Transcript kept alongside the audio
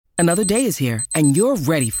Another day is here, and you're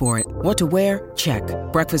ready for it. What to wear? Check.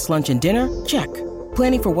 Breakfast, lunch, and dinner? Check.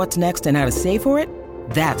 Planning for what's next and how to save for it?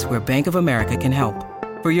 That's where Bank of America can help.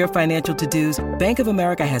 For your financial to-dos, Bank of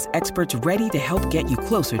America has experts ready to help get you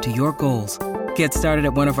closer to your goals. Get started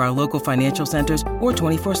at one of our local financial centers or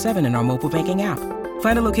 24/7 in our mobile banking app.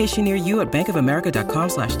 Find a location near you at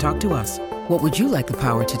bankofamerica.com/talktous. What would you like the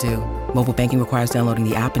power to do? Mobile banking requires downloading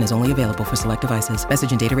the app and is only available for select devices.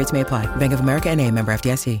 Message and data rates may apply. Bank of America N.A., member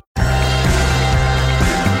FDIC.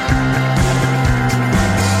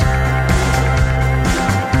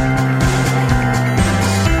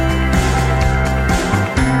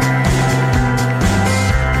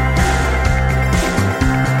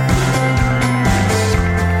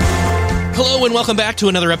 Hello and welcome back to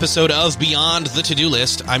another episode of Beyond the To-Do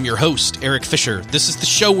List. I'm your host, Eric Fisher. This is the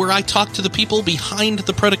show where I talk to the people behind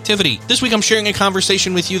the productivity. This week I'm sharing a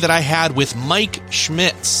conversation with you that I had with Mike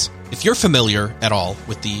Schmitz. If you're familiar at all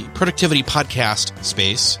with the productivity podcast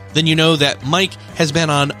space, then you know that Mike has been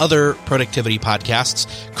on other productivity podcasts.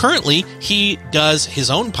 Currently, he does his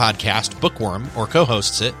own podcast, Bookworm, or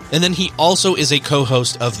co-hosts it. And then he also is a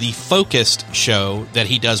co-host of the Focused show that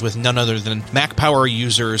he does with none other than Mac Power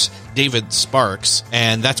users David Sparks.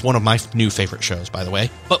 And that's one of my new favorite shows, by the way.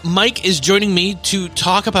 But Mike is joining me to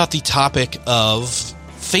talk about the topic of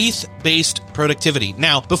faith-based productivity.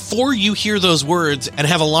 Now, before you hear those words and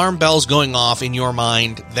have alarm bells going off in your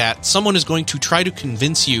mind that someone is going to try to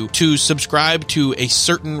convince you to subscribe to a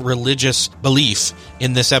certain religious belief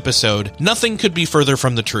in this episode, nothing could be further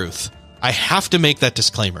from the truth. I have to make that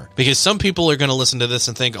disclaimer because some people are going to listen to this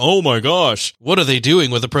and think, oh my gosh, what are they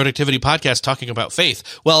doing with a productivity podcast talking about faith?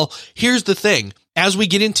 Well, here's the thing. As we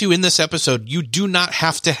get into in this episode, you do not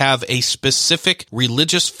have to have a specific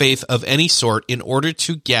religious faith of any sort in order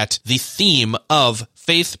to get the theme of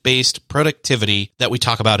faith-based productivity that we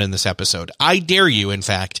talk about in this episode. I dare you, in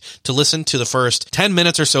fact, to listen to the first 10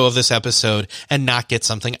 minutes or so of this episode and not get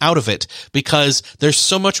something out of it, because there's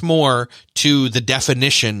so much more to the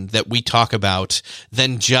definition that we talk about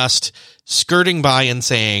than just skirting by and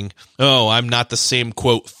saying, oh, I'm not the same,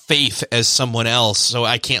 quote, faith as someone else, so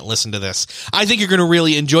I can't listen to this. I think you're going to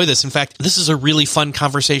really enjoy this. In fact, this is a really fun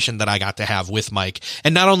conversation that I got to have with Mike.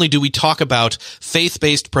 And not only do we talk about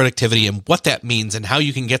faith-based productivity and what that means and how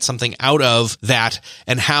you can get something out of that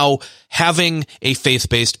and how having a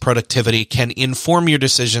faith-based productivity can inform your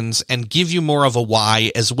decisions and give you more of a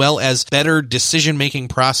why, as well as better decision-making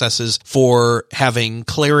processes for having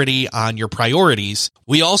clarity on your priorities.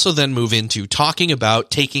 We also then move into talking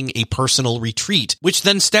about taking a personal retreat, which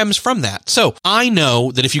then stems from that. So I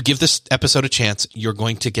know that if you give this episode a chance, you're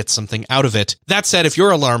going to get something out of it. That said, if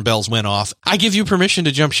your alarm bells went off, I give you permission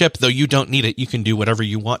to jump ship, though you don't need it. You can do whatever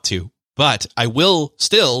you want to. But I will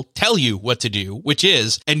still tell you what to do, which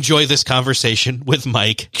is enjoy this conversation with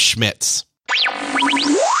Mike Schmitz.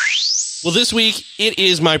 Well, this week, it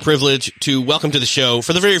is my privilege to welcome to the show,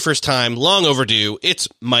 for the very first time, long overdue, it's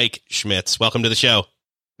Mike Schmitz. Welcome to the show.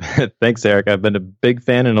 Thanks, Eric. I've been a big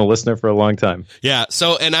fan and a listener for a long time. Yeah.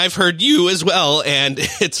 So, and I've heard you as well, and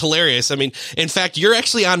it's hilarious. I mean, in fact, you're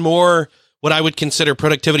actually on more what I would consider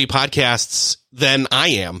productivity podcasts than I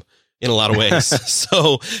am in a lot of ways.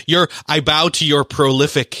 So I bow to your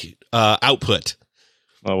prolific output.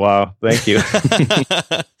 Oh, wow. Thank you.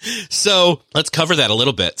 So let's cover that a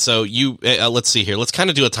little bit. So let's see here. Let's kind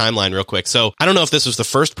of do a timeline real quick. So I don't know if this was the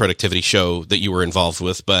first productivity show that you were involved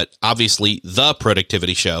with, but obviously the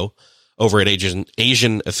productivity show over at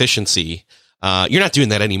Asian Efficiency. You're not doing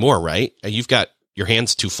that anymore, right? You've got your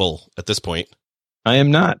hands too full at this point. I am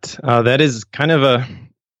not. That is kind of a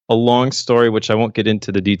long story, which I won't get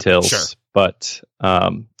into the details. Sure. But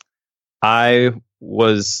I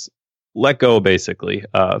was let go basically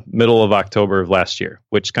middle of October of last year,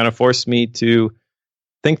 which kind of forced me to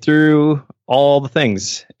think through all the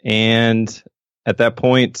things. And at that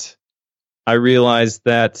point, I realized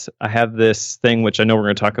that I have this thing, which I know we're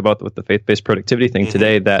going to talk about with the faith-based productivity thing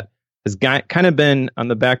today, that has kind of been on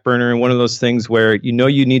the back burner, and one of those things where you know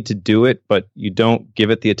you need to do it, but you don't give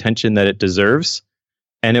it the attention that it deserves.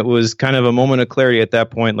 And it was kind of a moment of clarity at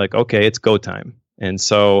that point, like, okay, it's go time. And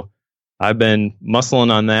so I've been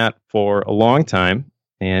muscling on that for a long time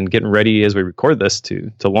and getting ready as we record this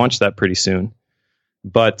to launch that pretty soon.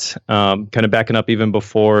 But kind of backing up even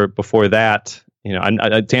before that, you know,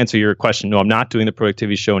 to answer your question, no, I'm not doing the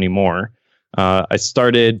productivity show anymore. I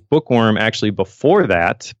started Bookworm actually before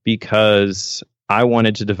that because I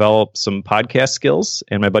wanted to develop some podcast skills,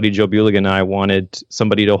 and my buddy Joe Bulig and I wanted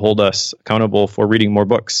somebody to hold us accountable for reading more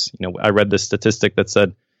books. You know, I read this statistic that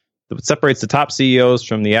said what separates the top CEOs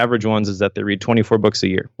from the average ones is that they read 24 books a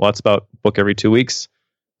year. Well, that's about a book every 2 weeks.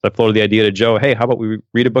 I floated the idea to Joe, hey, how about we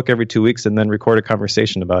read a book every 2 weeks and then record a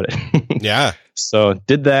conversation about it? Yeah. So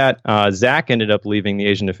did that. Zach ended up leaving the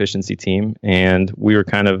Asian Efficiency team, and we were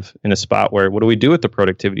kind of in a spot where, what do we do with the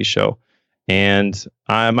productivity show? And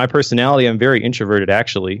my personality, I'm very introverted,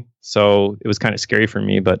 actually. So it was kind of scary for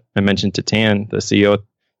me, but I mentioned to Tan, the CEO,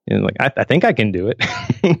 and like, I think I can do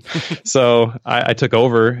it. So I took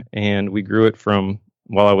over, and we grew it from,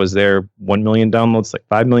 while I was there, 1 million downloads, like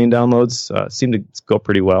 5 million downloads. Seemed to go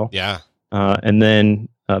pretty well. Yeah. And then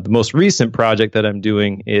the most recent project that I'm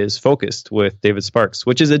doing is Focused with David Sparks,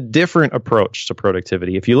 which is a different approach to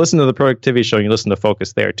productivity. If you listen to the productivity show and you listen to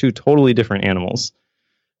Focused, they are two totally different animals.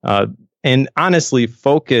 And honestly,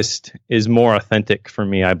 Focused is more authentic for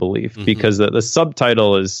me, I believe, because the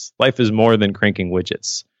subtitle is Life is More Than Cranking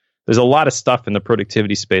Widgets. There's a lot of stuff in the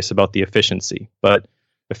productivity space about the efficiency, but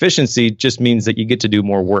efficiency just means that you get to do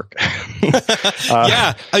more work.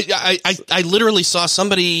 Yeah. I literally saw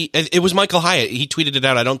somebody, it was Michael Hyatt. He tweeted it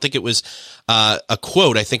out. I don't think it was a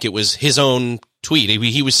quote. I think it was his own tweet.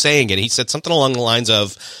 He was saying it. He said something along the lines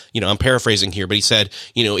of, I'm paraphrasing here, but he said,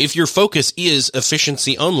 if your focus is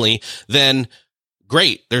efficiency only, then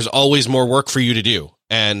great. There's always more work for you to do.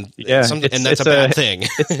 And that's a bad thing.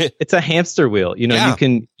 it's a hamster wheel.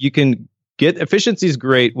 You can get efficiency is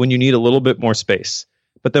great when you need a little bit more space.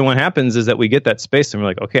 But then what happens is that we get that space and we're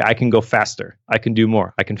like, okay, I can go faster. I can do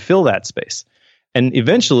more. I can fill that space. And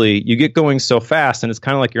eventually you get going so fast, and it's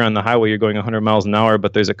kind of like you're on the highway, you're going 100 miles an hour,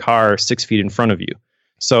 but there's a car 6 feet in front of you.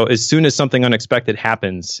 So as soon as something unexpected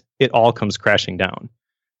happens, it all comes crashing down.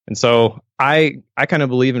 And so I kind of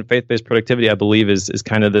believe in faith-based productivity. I believe is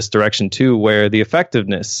kind of this direction too, where the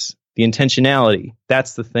effectiveness, the intentionality,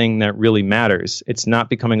 that's the thing that really matters. It's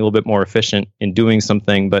not becoming a little bit more efficient in doing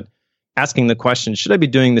something, but asking the question, should I be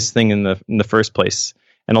doing this thing in the first place?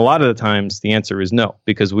 And a lot of the times the answer is no,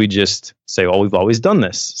 because we just say, well, we've always done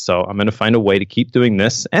this. So I'm going to find a way to keep doing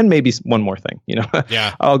this and maybe one more thing,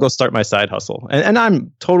 Yeah. I'll go start my side hustle. And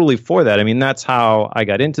I'm totally for that. I mean, that's how I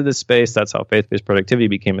got into this space. That's how faith-based productivity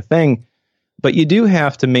became a thing. But you do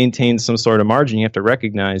have to maintain some sort of margin. You have to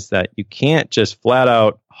recognize that you can't just flat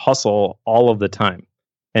out hustle all of the time.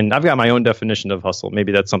 And I've got my own definition of hustle.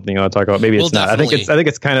 Maybe that's something I want to talk about. Maybe it's not. Definitely. I think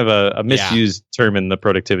it's kind of a misused term in the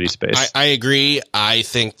productivity space. I agree. I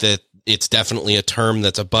think that it's definitely a term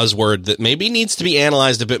that's a buzzword that maybe needs to be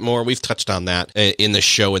analyzed a bit more. We've touched on that in the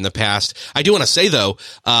show in the past. I do want to say though,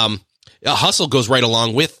 hustle goes right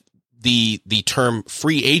along with the term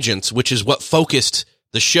free agents, which is what Focused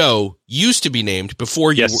the show used to be named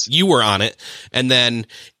before you were on it, and then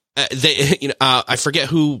I forget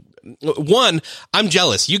who. One, I'm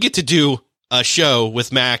jealous. You get to do a show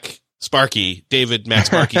with Mac Sparky,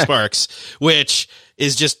 Sparks, which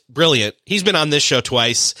is just brilliant. He's been on this show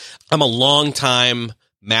twice. I'm a long time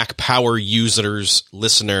Mac Power users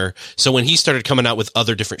listener. So when he started coming out with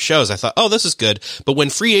other different shows, I thought, oh, this is good. But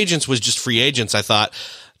when Free Agents was just Free Agents, I thought,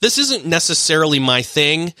 this isn't necessarily my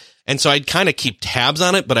thing. And so I'd kind of keep tabs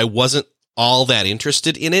on it, but I wasn't all that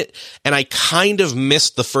interested in it. And I kind of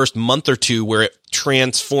missed the first month or two where it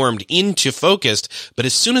transformed into Focused. But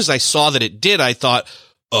as soon as I saw that it did, I thought,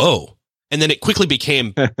 oh, and then it quickly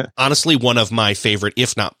became honestly one of my favorite,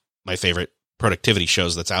 if not my favorite productivity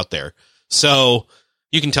shows that's out there. So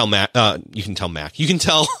you can tell Mac, you can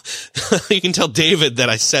tell David that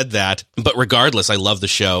I said that, but regardless, I love the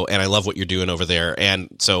show and I love what you're doing over there. And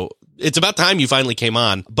so it's about time you finally came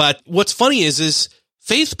on. But what's funny is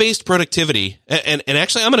faith-based productivity, and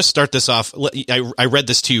actually I'm going to start this off. I read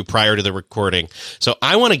this to you prior to the recording, so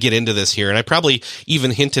I want to get into this here, and I probably even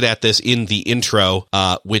hinted at this in the intro,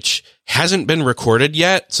 which hasn't been recorded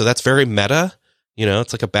yet, so that's very meta.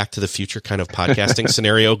 It's like a Back to the Future kind of podcasting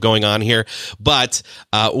scenario going on here. But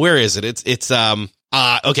where is it? It's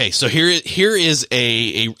okay. So here is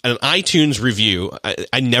an iTunes review.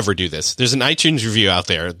 I never do this. There's an iTunes review out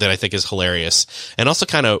there that I think is hilarious and also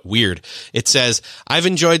kind of weird. It says, I've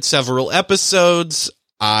enjoyed several episodes.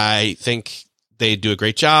 I think they do a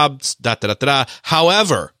great job.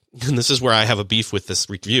 However, and this is where I have a beef with this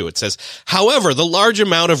review. It says, however, the large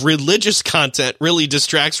amount of religious content really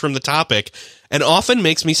distracts from the topic and often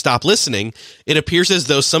makes me stop listening. It appears as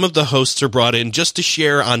though some of the hosts are brought in just to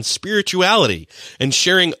share on spirituality and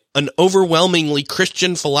sharing an overwhelmingly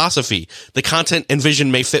Christian philosophy. The content and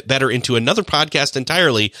vision may fit better into another podcast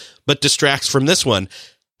entirely, but distracts from this one.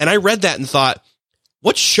 And I read that and thought,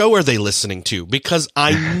 what show are they listening to? Because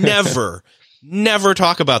I never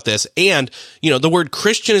talk about this. And, the word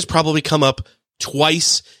Christian has probably come up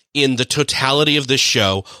twice in the totality of this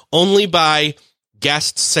show, only by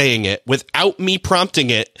guests saying it without me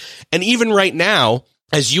prompting it. And even right now,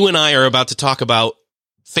 as you and I are about to talk about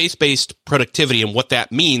faith-based productivity and what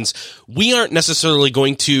that means, we aren't necessarily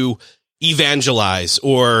going to evangelize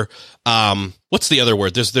or what's the other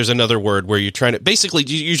word? There's another word where you're trying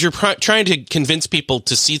to convince people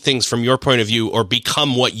to see things from your point of view or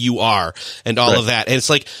become what you are and all of that. And it's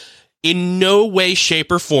like, in no way,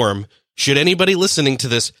 shape, or form should anybody listening to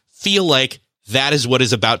this feel like that is what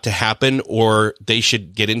is about to happen or they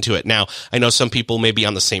should get into it. Now, I know some people may be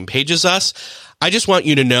on the same page as us. I just want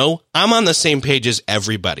you to know I'm on the same page as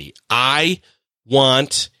everybody. I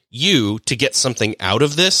want you to get something out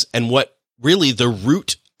of this, and what really the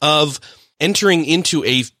root of entering into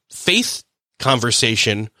a faith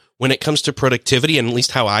conversation when it comes to productivity, and at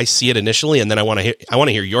least how I see it initially, and then I want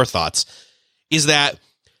to hear your thoughts, is that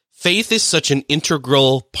faith is such an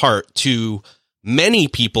integral part to many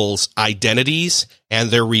people's identities and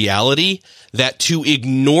their reality that to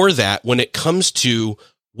ignore that when it comes to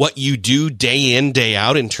what you do day in, day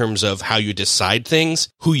out in terms of how you decide things,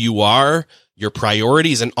 who you are, your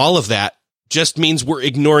priorities, and all of that just means we're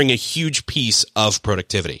ignoring a huge piece of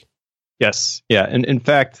productivity. Yes. Yeah. And in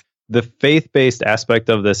fact, the faith-based aspect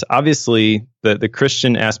of this, obviously the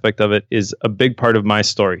Christian aspect of it is a big part of my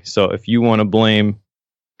story. So if you want to blame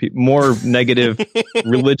more negative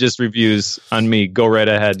religious reviews on me, go right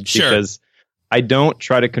ahead. Sure. Because I don't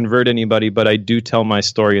try to convert anybody, but I do tell my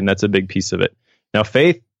story, and that's a big piece of it. Now,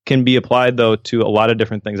 faith can be applied, though, to a lot of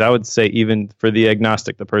different things. I would say even for the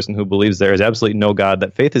agnostic, the person who believes there is absolutely no God,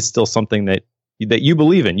 that faith is still something that you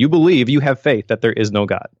believe in. You believe, you have faith that there is no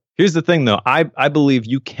God. Here's the thing, though. I believe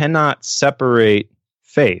you cannot separate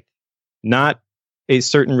faith, not a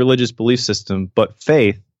certain religious belief system, but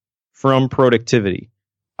faith from productivity.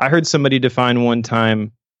 I heard somebody define one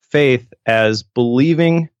time faith as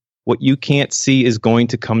believing what you can't see is going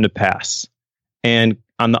to come to pass. And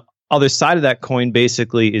on the other side of that coin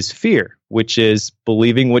basically is fear, which is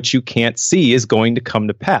believing what you can't see is going to come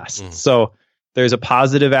to pass. So there's a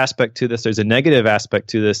positive aspect to this. There's a negative aspect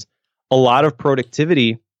to this. A lot of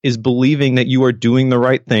productivity is believing that you are doing the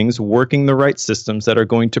right things, working the right systems that are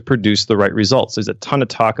going to produce the right results. There's a ton of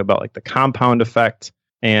talk about like the compound effect.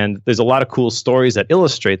 And there's a lot of cool stories that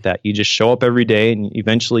illustrate that. You just show up every day and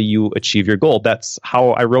eventually you achieve your goal. That's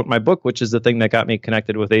how I wrote my book, which is the thing that got me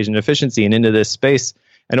connected with Asian efficiency and into this space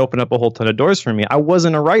and opened up a whole ton of doors for me. I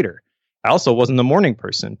wasn't a writer. I also wasn't a morning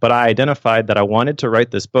person, but I identified that I wanted to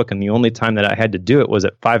write this book. And the only time that I had to do it was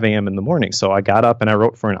at 5 a.m. in the morning. So I got up and I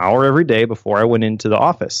wrote for an hour every day before I went into the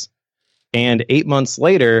office. And 8 months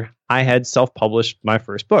later, I had self-published my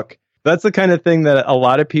first book. That's the kind of thing that a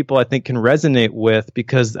lot of people, I think, can resonate with,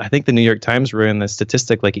 because I think the New York Times ran the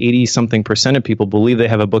statistic like 80-something% of people believe they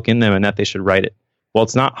have a book in them and that they should write it. Well,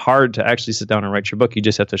 it's not hard to actually sit down and write your book. You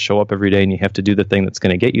just have to show up every day and you have to do the thing that's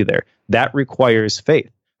going to get you there. That requires faith.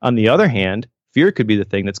 On the other hand, fear could be the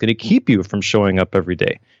thing that's going to keep you from showing up every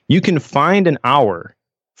day. You can find an hour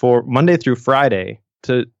for Monday through Friday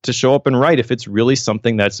to show up and write if it's really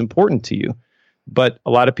something that's important to you. But a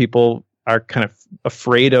lot of people are kind of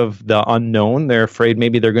afraid of the unknown. They're afraid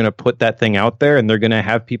maybe they're going to put that thing out there and they're going to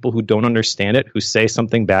have people who don't understand it, who say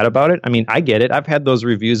something bad about it. I mean, I get it. I've had those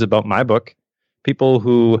reviews about my book. People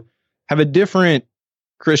who have a different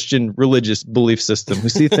Christian religious belief system, who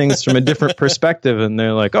see things from a different perspective, and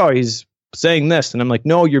they're like, oh, he's saying this. And I'm like,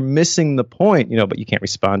 no, you're missing the point, but you can't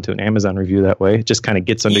respond to an Amazon review that way. It just kind of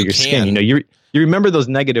gets under your skin. You remember those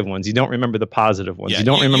negative ones. You don't remember the positive ones. You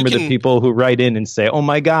don't remember the people who write in and say, oh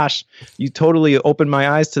my gosh, you totally opened my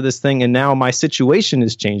eyes to this thing. And now my situation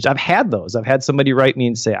has changed. I've had those. I've had somebody write me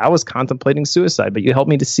and say, I was contemplating suicide, but you helped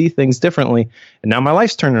me to see things differently. And now my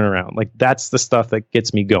life's turning around. Like, that's the stuff that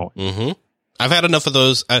gets me going. Mm-hmm. I've had enough of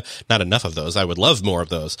those. Not enough of those. I would love more of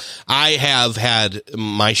those. I have had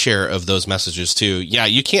my share of those messages too. Yeah,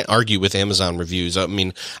 you can't argue with Amazon reviews. I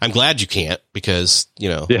mean, I'm glad you can't, because,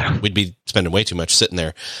 we'd be spending way too much sitting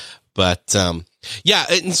there. But, yeah.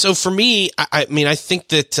 And so for me, I mean, I think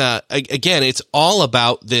that, again, it's all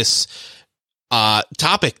about this,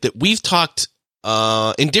 topic that we've talked,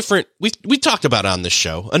 we talked about on this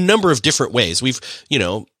show a number of different ways. We've,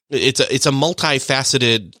 it's a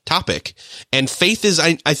multifaceted topic, and faith is,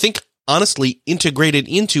 I think, honestly integrated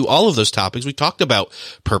into all of those topics. We talked about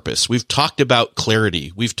purpose. We've talked about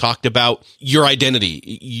clarity. We've talked about your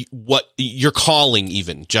identity, what your calling,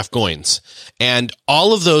 even Jeff Goins, and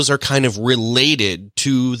all of those are kind of related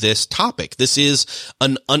to this topic. This is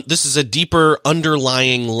a deeper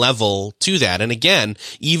underlying level to that. And again,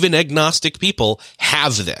 even agnostic people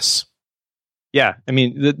have this. Yeah. I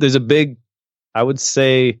mean, there's a big, I would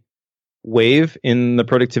say, wave in the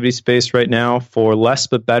productivity space right now for less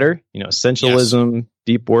but better, essentialism, yes,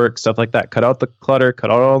 deep work, stuff like that. Cut out the clutter,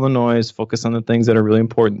 cut out all the noise, focus on the things that are really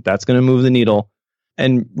important. That's going to move the needle.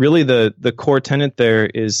 And really the core tenet there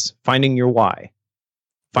is finding your why,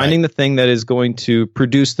 finding the thing that is going to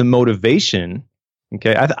produce the motivation.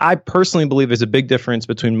 Okay. I personally believe there's a big difference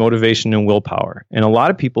between motivation and willpower. And a lot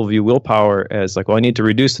of people view willpower as like, well, I need to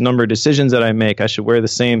reduce the number of decisions that I make. I should wear the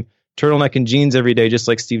same turtleneck and jeans every day, just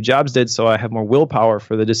like Steve Jobs did. So I have more willpower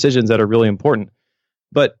for the decisions that are really important.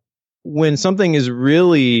 But when something is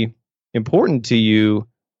really important to you,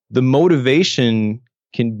 the motivation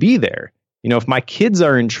can be there. If my kids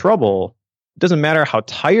are in trouble, it doesn't matter how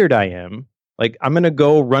tired I am. Like, I'm going to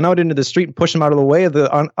go run out into the street and push them out of the way of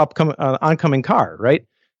the oncoming car, right?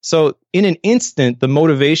 So in an instant, the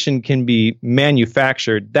motivation can be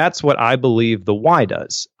manufactured. That's what I believe the why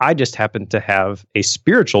does. I just happen to have a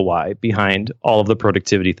spiritual why behind all of the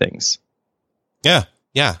productivity things.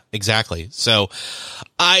 Yeah, exactly. So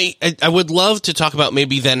I would love to talk about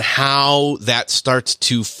maybe then how that starts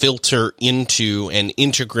to filter into and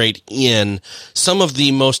integrate in some of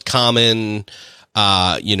the most common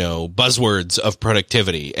buzzwords of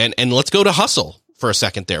productivity. And let's go to hustle for a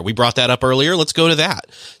second there. We brought that up earlier. Let's go to that.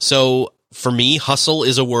 So for me, hustle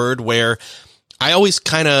is a word where I always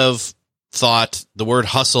kind of thought the word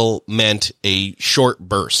hustle meant a short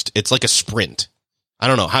burst. It's like a sprint. I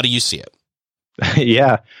don't know. How do you see it?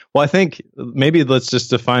 Yeah. Well, I think maybe let's just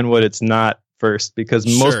define what it's not first, because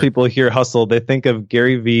most people hear hustle, they think of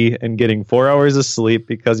Gary Vee and getting 4 hours of sleep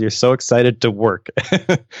because you're so excited to work.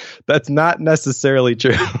 That's not necessarily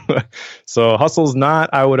true. So hustle's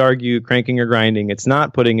not, I would argue, cranking or grinding. It's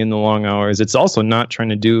not putting in the long hours. It's also not trying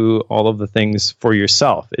to do all of the things for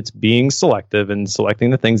yourself. It's being selective and selecting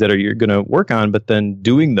the things that you're going to work on, but then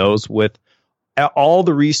doing those with all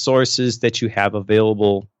the resources that you have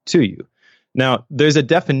available to you. Now, there's a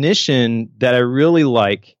definition that I really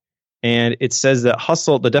like, and it says that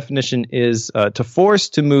hustle, the definition is to force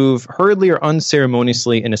to move hurriedly or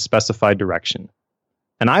unceremoniously in a specified direction.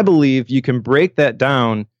 And I believe you can break that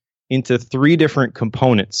down into 3 different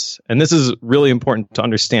components. And this is really important to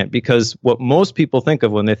understand, because what most people think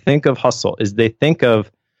of when they think of hustle is they think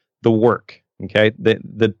of the work, okay?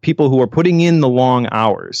 The people who are putting in the long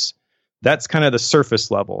hours. That's kind of the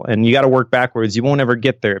surface level, and you got to work backwards. You won't ever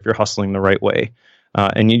get there if you're hustling the right way,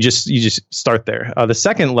 and you just start there. The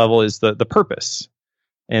second level is the purpose,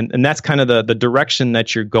 and that's kind of the direction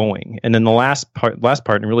that you're going. And then the last part,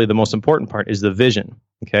 and really the most important part, is the vision.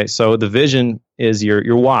 Okay, so the vision is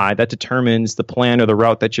your why. That determines the plan or the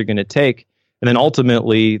route that you're going to take, and then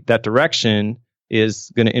ultimately that direction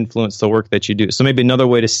is going to influence the work that you do. So maybe another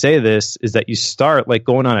way to say this is that you start like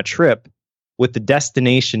going on a trip with the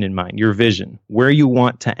destination in mind, your vision, where you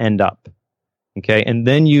want to end up. Okay. And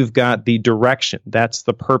then you've got the direction. That's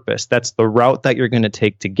the purpose. That's the route that you're going to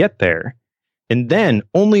take to get there. And then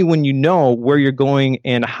only when you know where you're going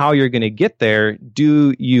and how you're going to get there,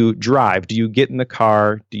 do you drive? Do you get in the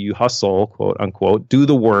car? Do you hustle, quote unquote, do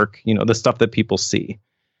the work, the stuff that people see?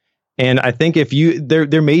 And I think if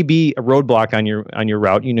there may be a roadblock on your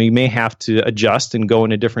route, you may have to adjust and go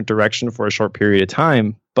in a different direction for a short period of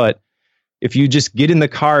time. But if you just get in the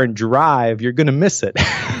car and drive, you're going to miss it.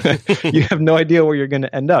 You have no idea where you're going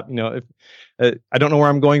to end up. If I don't know where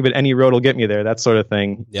I'm going, but any road will get me there. That sort of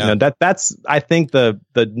thing. Yeah. That's I think the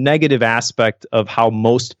negative aspect of how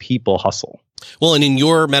most people hustle. Well, and in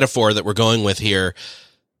your metaphor that we're going with here,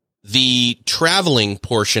 the traveling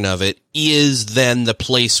portion of it is then the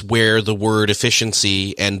place where the word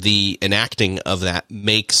efficiency and the enacting of that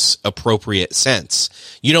makes appropriate sense.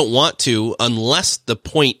 You don't want to, unless the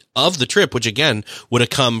point of the trip, which again would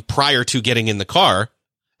have come prior to getting in the car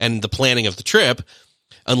and the planning of the trip,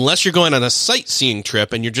 unless you're going on a sightseeing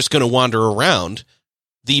trip and you're just going to wander around,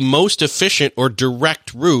 the most efficient or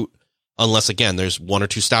direct route, unless again there's 1 or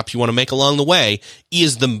 2 stops you want to make along the way,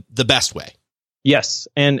 is the best way. Yes.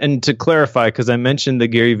 And to clarify, because I mentioned the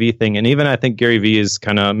Gary Vee thing, and even I think Gary Vee is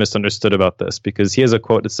kind of misunderstood about this, because he has a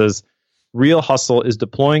quote that says, "Real hustle is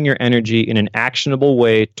deploying your energy in an actionable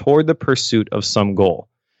way toward the pursuit of some goal."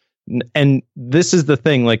 And this is the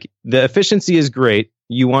thing, like the efficiency is great.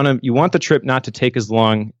 You want the trip not to take as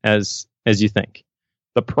long as you think.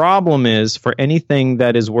 The problem is, for anything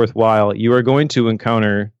that is worthwhile, you are going to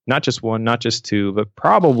encounter not just 1, not just 2, but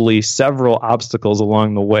probably several obstacles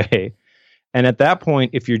along the way. And at that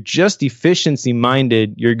point, if you're just efficiency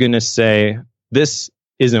minded, you're going to say, this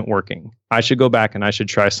isn't working. I should go back and I should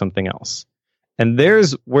try something else. And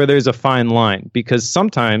there's where there's a fine line, because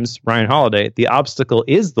sometimes, Ryan Holiday, the obstacle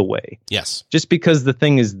is the way. Yes. Just because the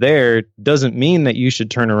thing is there doesn't mean that you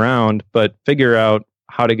should turn around, but figure out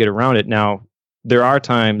how to get around it. Now, there are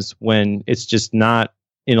times when it's just not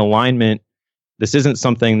in alignment. This isn't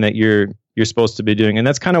something that you're supposed to be doing. And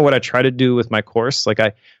that's kind of what I try to do with my course. Like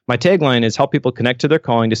my tagline is help people connect to their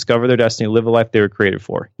calling, discover their destiny, live a life they were created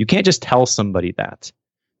for. You can't just tell somebody that,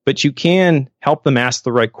 but you can help them ask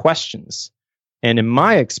the right questions. And in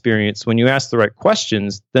my experience, when you ask the right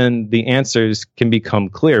questions, then the answers can become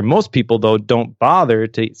clear. Most people, though, don't bother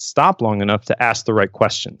to stop long enough to ask the right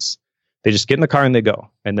questions. They just get in the car and they go,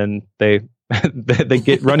 and then they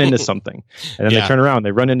run into something, and then they turn around,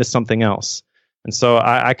 they run into something else. And so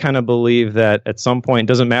I kind of believe that at some point, it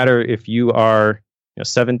doesn't matter if you are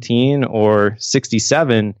 17 or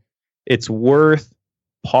 67, it's worth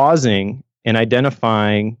pausing and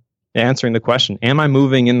identifying, answering the question, am I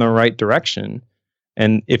moving in the right direction?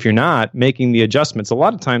 And if you're not, making the adjustments. A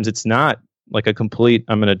lot of times it's not like a complete,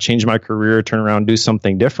 I'm going to change my career, turn around, do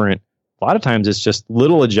something different. A lot of times it's just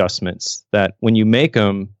little adjustments that when you make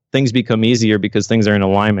them, things become easier because things are in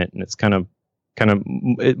alignment, and it's kind of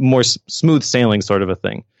more smooth sailing sort of a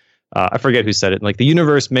thing. I forget who said it. Like the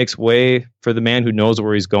universe makes way for the man who knows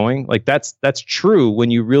where he's going. Like that's true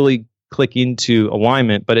when you really click into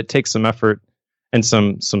alignment, but it takes some effort and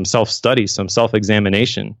some self-study, some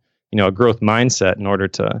self-examination, a growth mindset in order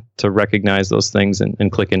to recognize those things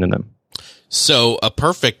and click into them. So a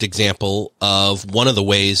perfect example of one of the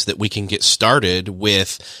ways that we can get started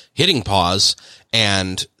with hitting pause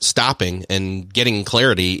and stopping and getting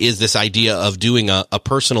clarity is this idea of doing a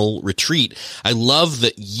personal retreat. I love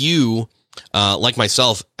that you, like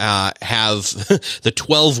myself, have the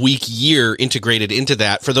 12-week year integrated into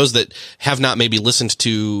that. For those that have not maybe listened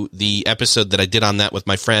to the episode that I did on that with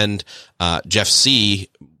my friend Jeff C.,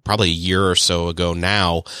 probably a year or so ago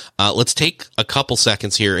now, let's take a couple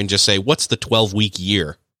seconds here and just say, what's the 12-week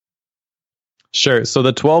year? Sure. So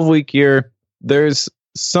the 12-week year, there's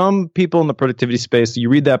some people in the productivity space, you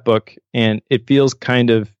read that book and it feels kind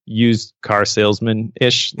of used car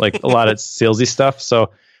salesman-ish, like a lot of salesy stuff. So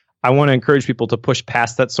I want to encourage people to push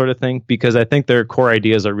past that sort of thing because I think their core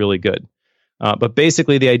ideas are really good. But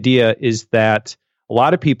basically the idea is that a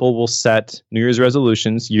lot of people will set New Year's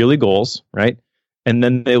resolutions, yearly goals, right? And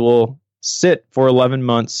then they will sit for 11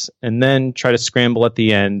 months and then try to scramble at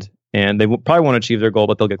the end. And they will probably won't achieve their goal,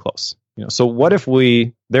 but they'll get close. So what if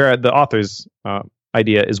the author's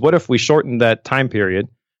idea is, what if we shorten that time period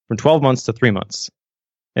from 12 months to 3 months?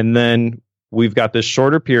 And then we've got this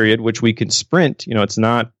shorter period, which we can sprint. It's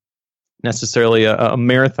not necessarily a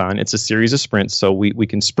marathon. It's a series of sprints. So we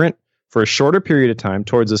can sprint for a shorter period of time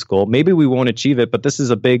towards this goal. Maybe we won't achieve it, but this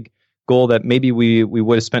is a big goal that maybe we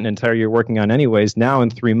would have spent an entire year working on anyways. Now in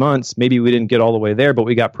 3 months, maybe we didn't get all the way there, but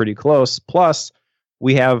we got pretty close. Plus,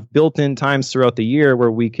 we have built-in times throughout the year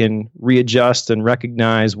where we can readjust and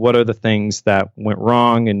recognize what are the things that went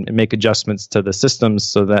wrong and make adjustments to the systems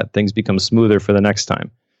so that things become smoother for the next time.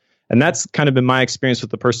 And that's kind of been my experience with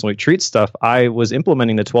the personal retreat stuff. I was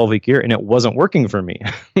implementing the 12-week year and it wasn't working for me.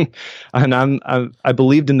 And I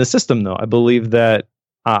believed in the system, though. I believed that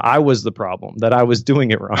I was the problem, that I was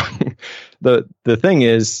doing it wrong. The thing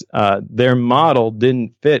is, their model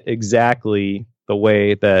didn't fit exactly the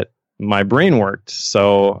way that my brain worked.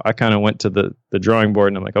 So I kind of went to the drawing board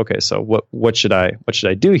and I'm like, okay, so what should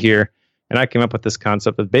I do here? And I came up with this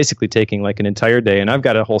concept of basically taking like an entire day, and I've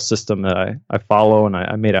got a whole system that I follow, and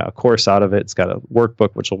I made a course out of it. It's got a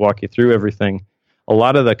workbook which will walk you through everything. A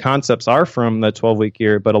lot of the concepts are from the 12-week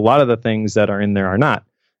year, but a lot of the things that are in there are not.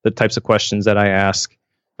 The types of questions that I ask,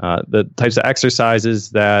 the types of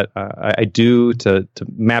exercises that I do to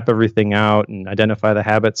map everything out and identify the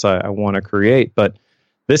habits I want to create. But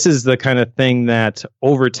this is the kind of thing that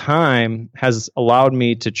over time has allowed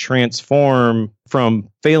me to transform from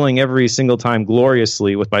failing every single time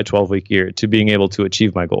gloriously with my 12-week year to being able to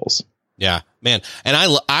achieve my goals. Yeah, man. And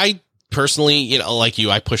I personally, like you,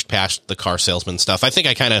 I pushed past the car salesman stuff. I think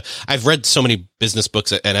I've read so many business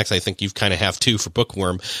books, and actually I think you kind of have too for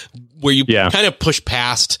Bookworm, where you kind of push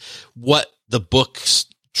past what the book's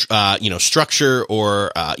structure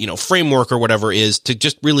or framework or whatever is to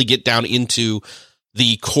just really get down into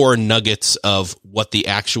the core nuggets of what the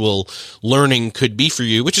actual learning could be for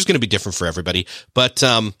you, which is going to be different for everybody. But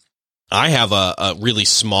I have a really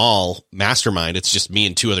small mastermind. It's just me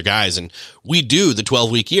and two other guys, and we do the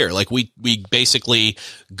 12-week year. Like we basically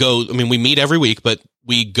go, we meet every week, but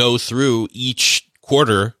we go through each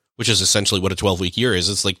quarter, which is essentially what a 12-week year is.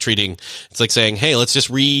 It's like saying, hey, let's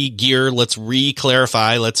just re-gear, let's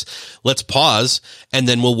re-clarify, let's pause, and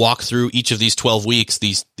then we'll walk through each of these 12 weeks,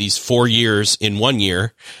 these 4 years in 1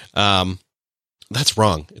 year. That's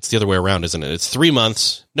wrong. It's the other way around, isn't it? It's 3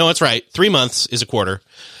 months. No, that's right. 3 months is a quarter.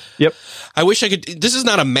 Yep. I wish I could. This is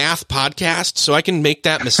not a math podcast, so I can make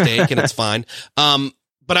that mistake and it's fine.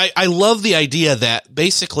 But But I love the idea that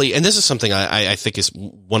basically, and this is something I think is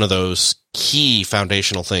one of those key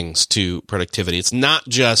foundational things to productivity. It's not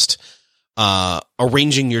just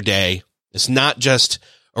arranging your day. It's not just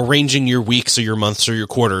arranging your weeks or your months or your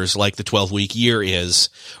quarters like the 12-week year is,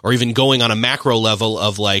 or even going on a macro level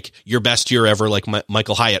of like your best year ever, like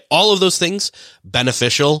Michael Hyatt. All of those things,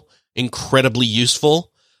 beneficial, incredibly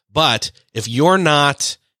useful. But if you're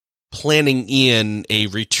not planning in a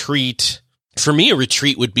retreat, for me, a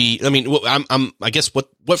retreat would be, I mean, I guess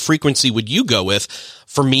what frequency would you go with?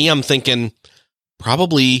 For me, I'm thinking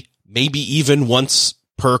probably maybe even once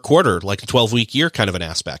per quarter, like a 12-week year kind of an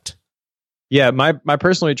aspect. Yeah, my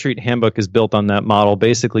personal retreat handbook is built on that model.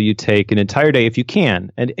 Basically, you take an entire day if you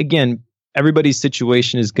can. And again, everybody's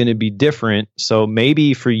situation is going to be different. So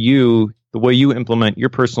maybe for you, the way you implement your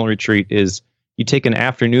personal retreat is you take an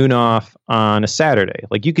afternoon off on a Saturday.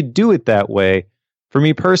 Like you could do it that way. For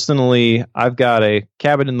me personally, I've got a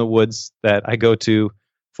cabin in the woods that I go to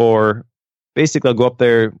for basically I'll go up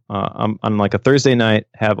there on like a Thursday night,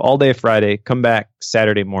 have all day Friday, come back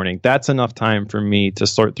Saturday morning. That's enough time for me to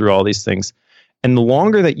sort through all these things. And the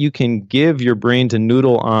longer that you can give your brain to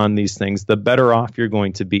noodle on these things, the better off you're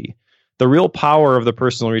going to be. The real power of the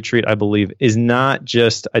personal retreat, I believe, is not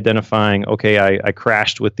just identifying, okay, I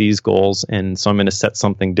crashed with these goals, and so I'm going to set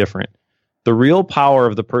something different. The real power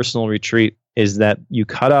of the personal retreat is that you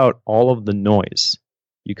cut out all of the noise.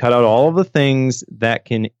 You cut out all of the things that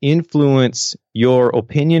can influence your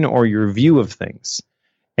opinion or your view of things.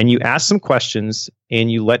 And you ask some questions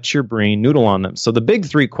and you let your brain noodle on them. So the big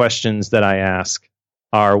three questions that I ask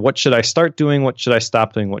are, what should I start doing? What should I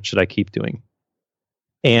stop doing? What should I keep doing?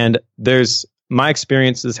 And there's my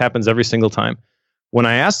experience, this happens every single time. When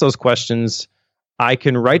I ask those questions, I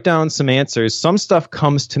can write down some answers. Some stuff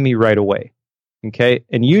comes to me right away. Okay.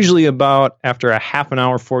 And usually about after a half an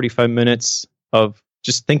hour, 45 minutes of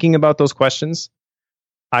just thinking about those questions,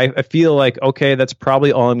 I feel like, okay, that's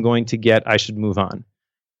probably all I'm going to get. I should move on.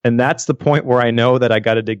 And that's the point where I know that I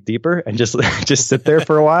got to dig deeper and just sit there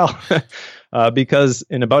for a while. Because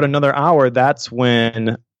in about another hour, that's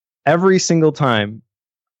when every single time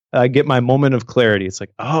I get my moment of clarity. It's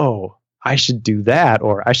like, oh, I should do that,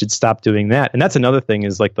 or I should stop doing that. And that's another thing,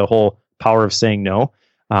 is like the whole power of saying no.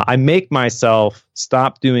 I make myself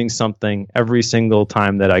stop doing something every single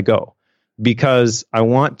time that I go, because I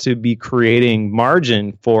want to be creating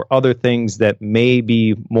margin for other things that may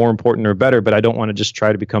be more important or better, but I don't want to just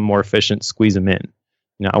try to become more efficient, squeeze them in.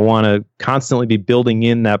 You know, I want to constantly be building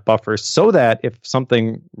in that buffer so that if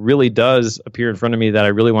something really does appear in front of me that I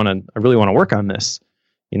really want to work on this,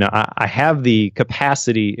 you know, I have the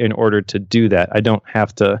capacity in order to do that. I don't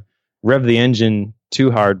have to rev the engine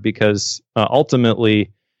too hard, because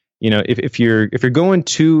ultimately, you know, if you're going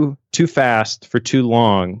too fast for too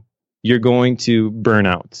long, you're going to burn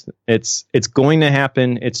out. It's going to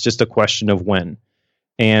happen. It's just a question of when.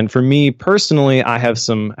 And for me personally, I have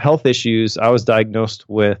some health issues. I was diagnosed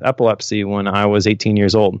with epilepsy when I was 18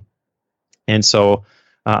 years old. And so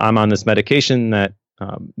I'm on this medication that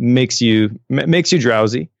makes you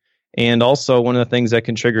drowsy. And also one of the things that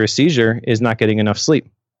can trigger a seizure is not getting enough sleep.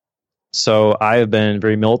 So I have been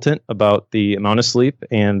very militant about the amount of sleep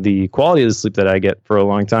and the quality of the sleep that I get for a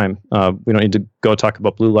long time. We don't need to go talk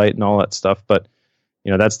about blue light and all that stuff, but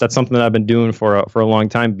you know, that's something that I've been doing for a long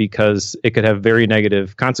time, because it could have very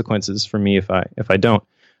negative consequences for me if I don't.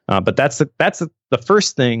 But that's the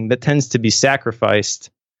first thing that tends to be sacrificed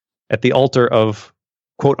at the altar of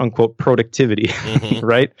quote unquote productivity, mm-hmm.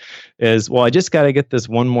 Right? Is, well, I just got to get this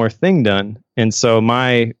one more thing done, and so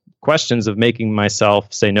my questions of making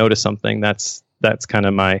myself say no to something, that's kind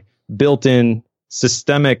of my built-in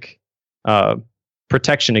systemic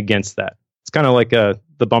protection against that. It's kind of like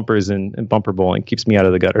the bumpers in bumper bowling, keeps me out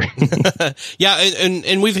of the gutter. Yeah,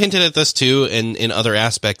 and we've hinted at this too in other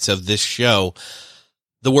aspects of this show.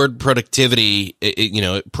 The word productivity,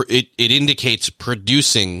 it indicates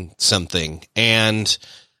producing something, and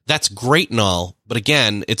that's great and all. But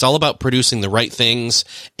again, it's all about producing the right things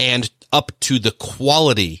and up to the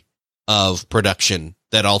quality of production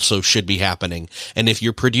that also should be happening. And if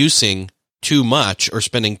you're producing too much or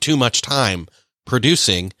spending too much time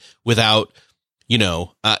producing without,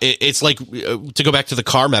 it's like, to go back to the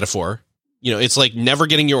car metaphor, it's like never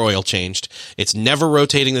getting your oil changed. It's never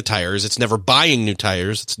rotating the tires. It's never buying new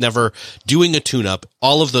tires. It's never doing a tune-up,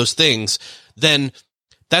 all of those things. Then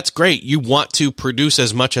that's great. You want to produce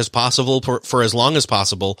as much as possible for as long as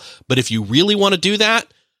possible. But if you really want to do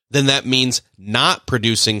that, then that means not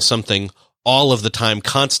producing something all of the time,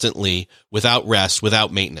 constantly, without rest,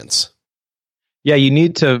 without maintenance. Yeah, you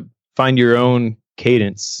need to find your own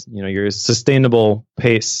cadence, your sustainable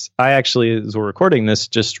pace. I actually, as we're recording this,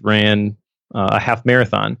 just ran a half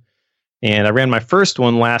marathon, and I ran my first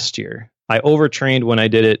one last year. I overtrained when I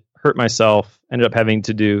did it, hurt myself, ended up having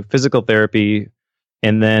to do physical therapy.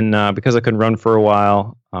 And then because I couldn't run for a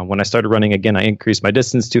while, when I started running again, I increased my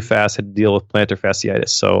distance too fast, had to deal with plantar fasciitis.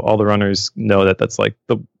 So all the runners know that that's like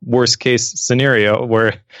the worst case scenario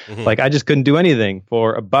where like I just couldn't do anything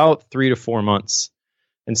for about 3 to 4 months.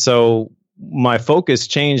 And so my focus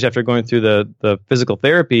changed after going through the physical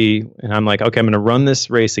therapy. And I'm like, okay, I'm going to run this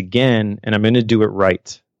race again, and I'm going to do it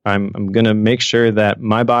right. I'm going to make sure that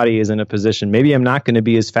my body is in a position. Maybe I'm not going to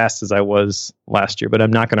be as fast as I was last year, but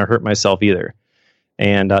I'm not going to hurt myself either.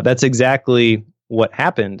 And that's exactly what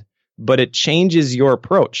happened. But it changes your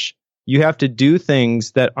approach. You have to do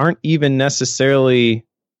things that aren't even necessarily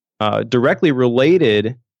directly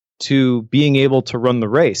related to being able to run the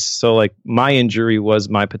race. So like my injury was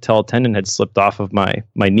my patella tendon had slipped off of my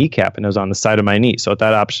kneecap, and it was on the side of my knee. So at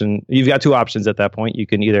that option, you've got two options at that point. You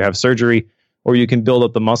can either have surgery, or you can build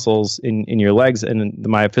up the muscles in your legs. And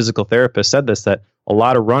my physical therapist said this, that a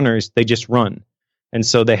lot of runners, they just run. And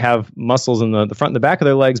so they have muscles in the front and the back of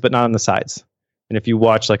their legs, but not on the sides. And if you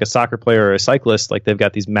watch like a soccer player or a cyclist, like they've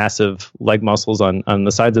got these massive leg muscles on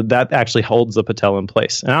the sides of that actually holds the patella in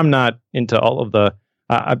place. And I'm not into all of the,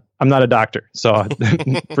 I'm not a doctor, so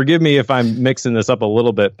forgive me if I'm mixing this up a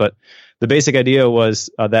little bit, but the basic idea was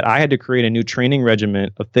that I had to create a new training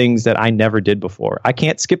regimen of things that I never did before. I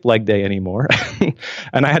can't skip leg day anymore.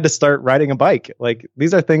 And I had to start riding a bike. Like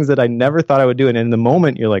these are things that I never thought I would do. And in the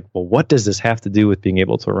moment you're like, well, what does this have to do with being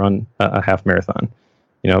able to run a half marathon?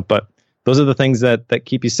 But those are the things that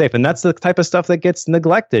keep you safe. And that's the type of stuff that gets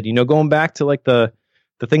neglected, going back to like the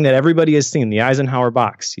thing that everybody has seen, the Eisenhower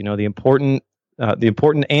box, the important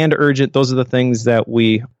and urgent. Those are the things that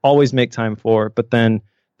we always make time for. But then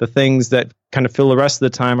the things that kind of fill the rest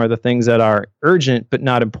of the time are the things that are urgent, but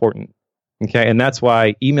not important. Okay. And that's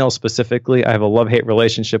why email specifically, I have a love-hate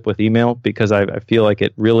relationship with email, because I feel like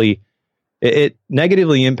it really, it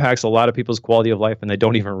negatively impacts a lot of people's quality of life, and they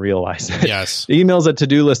don't even realize it. Yes. The email's a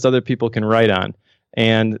to-do list other people can write on,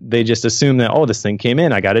 and they just assume that, oh, this thing came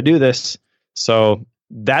in, I got to do this. So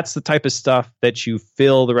that's the type of stuff that you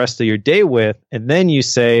fill the rest of your day with. And then you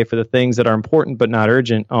say, for the things that are important but not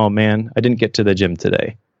urgent, oh man, I didn't get to the gym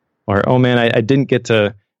today. Or, oh man, I didn't get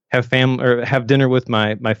to have dinner with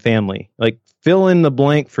my family. Like fill in the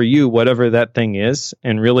blank for you, whatever that thing is.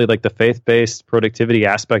 And really like the faith-based productivity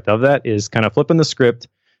aspect of that is kind of flipping the script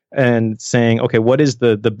and saying, okay, what is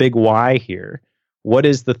the big why here? What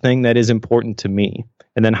is the thing that is important to me?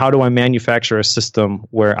 And then how do I manufacture a system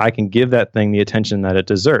where I can give that thing the attention that it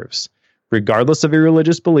deserves? Regardless of your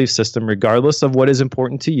religious belief system, regardless of what is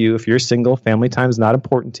important to you, if you're single, family time is not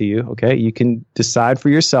important to you, okay? You can decide for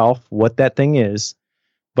yourself what that thing is.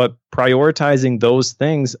 But prioritizing those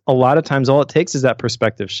things, a lot of times all it takes is that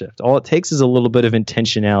perspective shift. All it takes is a little bit of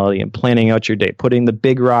intentionality and planning out your day, putting the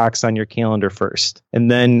big rocks on your calendar first. And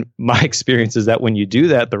then my experience is that when you do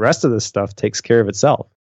that, the rest of the stuff takes care of itself.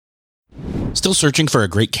 Still searching for a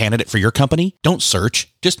great candidate for your company? Don't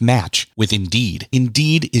search, just match with Indeed.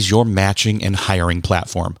 Indeed is your matching and hiring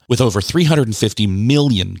platform. With over 350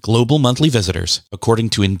 million global monthly visitors, according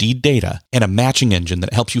to Indeed data, and a matching engine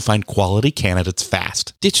that helps you find quality candidates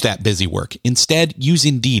fast. Ditch that busy work. Instead, use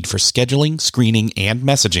Indeed for scheduling, screening, and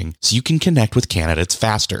messaging so you can connect with candidates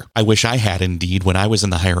faster. I wish I had Indeed when I was in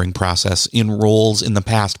the hiring process in roles in the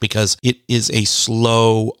past, because it is a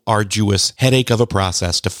slow, arduous headache of a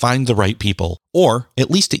process to find the right people. Or, at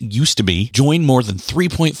least it used to be. Join more than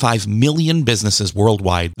 3.5 million businesses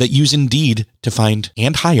worldwide that use Indeed to find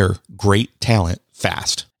and hire great talent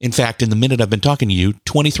fast. In fact, in the minute I've been talking to you,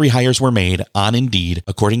 23 hires were made on Indeed,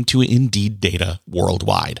 according to Indeed data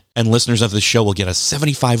worldwide. And listeners of this show will get a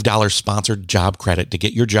 $75 sponsored job credit to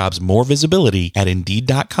get your jobs more visibility at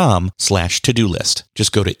Indeed.com/to-do list.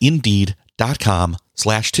 Just go to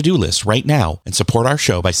Indeed.com/to-do list right now and support our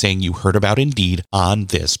show by saying you heard about Indeed on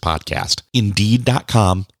this podcast.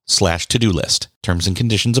 Indeed.com/to-do list. Terms and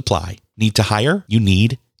conditions apply. Need to hire? You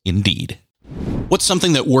need Indeed. What's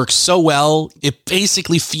something that works so well, it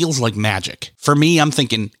basically feels like magic? For me, I'm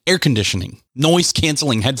thinking air conditioning, noise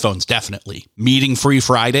canceling headphones, definitely. Meeting free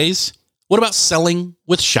Fridays? What about selling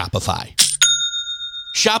with Shopify?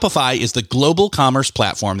 Shopify is the global commerce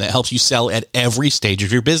platform that helps you sell at every stage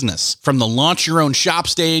of your business. From the launch your own shop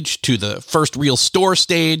stage to the first real store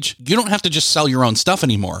stage, you don't have to just sell your own stuff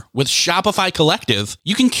anymore. With Shopify Collective,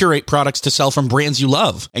 you can curate products to sell from brands you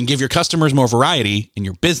love and give your customers more variety and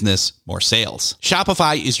your business more sales.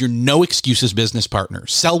 Shopify is your no excuses business partner.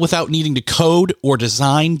 Sell without needing to code or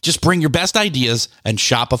design. Just bring your best ideas and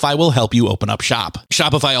Shopify will help you open up shop.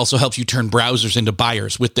 Shopify also helps you turn browsers into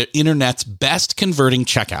buyers with the internet's best converting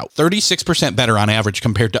checkout, 36% better on average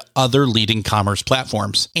compared to other leading commerce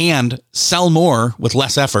platforms, and sell more with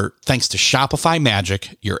less effort thanks to Shopify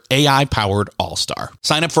Magic, your AI-powered all-star.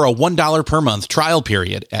 Sign up for a $1 per month trial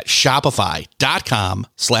period at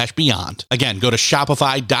shopify.com/beyond. Again, go to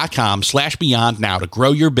shopify.com/beyond now to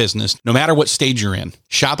grow your business no matter what stage you're in.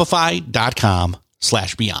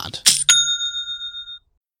 Shopify.com/beyond.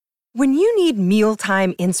 When you need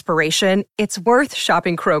mealtime inspiration, it's worth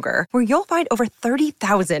shopping Kroger, where you'll find over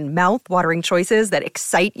 30,000 mouth-watering choices that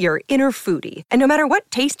excite your inner foodie. And no matter what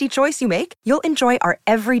tasty choice you make, you'll enjoy our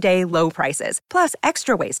everyday low prices, plus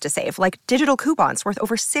extra ways to save, like digital coupons worth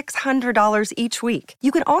over $600 each week.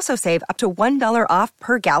 You can also save up to $1 off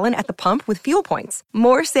per gallon at the pump with fuel points.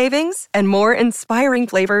 More savings and more inspiring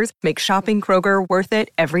flavors make shopping Kroger worth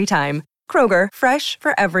it every time. Kroger, fresh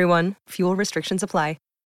for everyone. Fuel restrictions apply.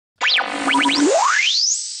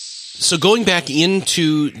 So going back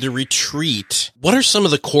into the retreat, what are some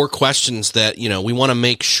of the core questions that, we want to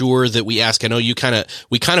make sure that we ask? I know we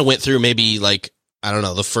kind of went through maybe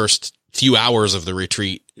the first few hours of the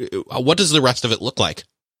retreat. What does the rest of it look like?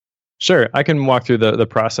 Sure. I can walk through the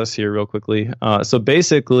process here real quickly. So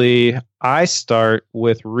basically, I start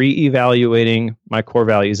with reevaluating my core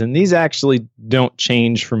values, and these actually don't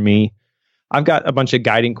change for me. I've got a bunch of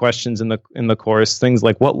guiding questions in the course, things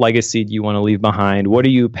like what legacy do you want to leave behind? What are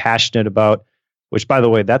you passionate about? Which, by the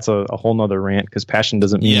way, that's a whole nother rant because passion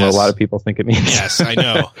doesn't mean what a lot of people think it means. Yes, I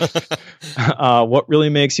know. What really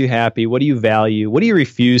makes you happy? What do you value? What do you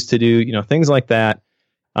refuse to do? Things like that.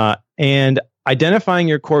 And identifying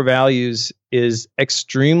your core values is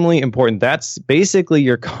extremely important. That's basically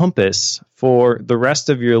your compass for the rest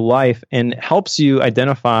of your life and helps you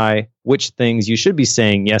identify which things you should be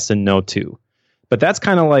saying yes and no to. But that's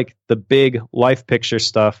kind of like the big life picture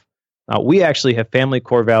stuff. We actually have family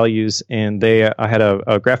core values, and I had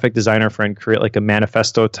a graphic designer friend create like a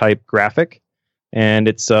manifesto type graphic, and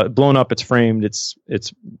it's blown up, it's framed, it's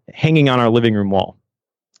hanging on our living room wall.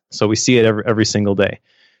 So we see it every single day.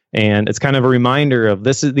 And it's kind of a reminder of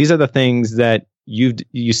these are the things that you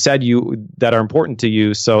said that are important to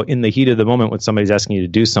you. So in the heat of the moment when somebody's asking you to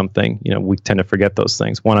do something, we tend to forget those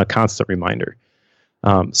things. Want a constant reminder.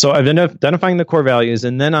 So I've ended up identifying the core values,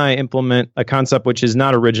 and then I implement a concept which is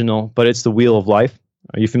not original, but it's the wheel of life.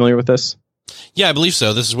 Are you familiar with this? Yeah, I believe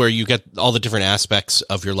so. This is where you get all the different aspects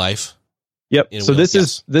of your life. Yep. So this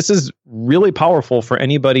is really powerful for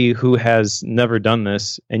anybody who has never done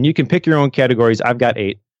this. And you can pick your own categories. I've got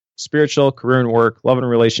 8. Spiritual, career and work, love and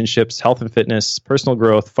relationships, health and fitness, personal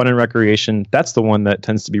growth, fun and recreation. That's the one that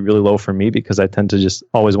tends to be really low for me because I tend to just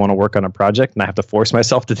always want to work on a project and I have to force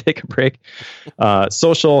myself to take a break.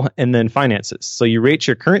 Social, and then finances. So you rate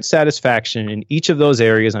your current satisfaction in each of those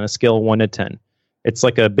areas on a scale of 1 to 10. It's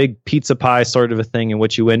like a big pizza pie sort of a thing. And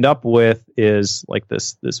what you end up with is like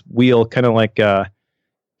this wheel, kind of like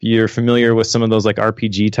you're familiar with some of those like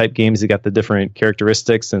RPG type games. You got the different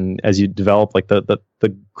characteristics, and as you develop, like the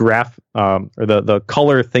graph or the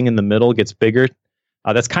color thing in the middle gets bigger.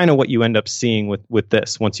 That's kind of what you end up seeing with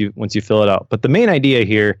this once you fill it out. But the main idea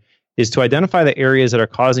here is to identify the areas that are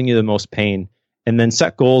causing you the most pain, and then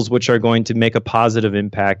set goals which are going to make a positive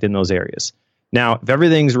impact in those areas. Now, if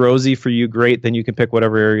everything's rosy for you, great, then you can pick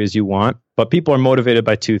whatever areas you want. But people are motivated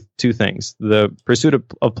by two things: the pursuit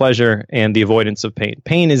of pleasure and the avoidance of pain.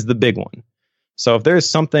 Pain is the big one. So if there's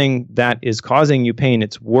something that is causing you pain,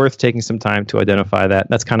 it's worth taking some time to identify that.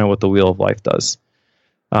 That's kind of what the Wheel of Life does.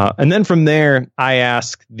 And then from there, I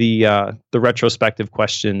ask the retrospective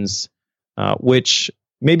questions, which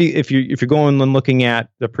maybe if you're going and looking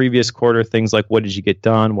at the previous quarter, things like what did you get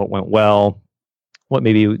done, what went well, what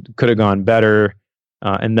maybe could have gone better,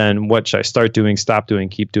 and then what should I start doing, stop doing,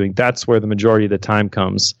 keep doing. That's where the majority of the time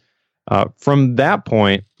comes. From that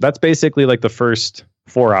point, that's basically like the first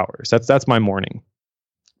 4 hours. That's my morning.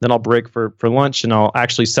 Then I'll break for lunch, and I'll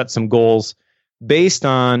actually set some goals based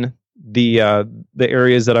on the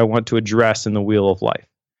areas that I want to address in the Wheel of Life.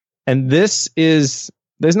 And there's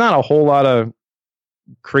not a whole lot of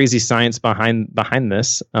crazy science behind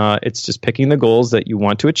this. It's just picking the goals that you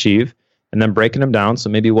want to achieve and then breaking them down. So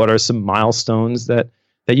maybe what are some milestones that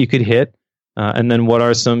you could hit? And then what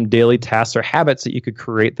are some daily tasks or habits that you could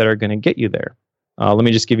create that are going to get you there? Let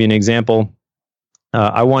me just give you an example.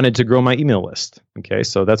 I wanted to grow my email list. Okay,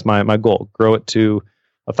 so that's my goal. Grow it to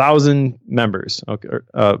 1,000 members,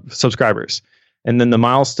 subscribers. And then the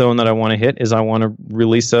milestone that I want to hit is I want to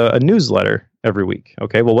release a newsletter every week.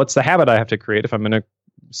 Okay, well, what's the habit I have to create if I'm going to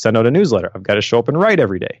send out a newsletter? I've got to show up and write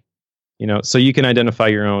every day. So you can identify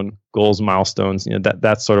your own goals, milestones,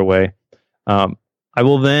 that sort of way. I've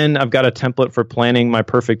got a template for planning my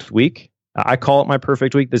perfect week. I call it my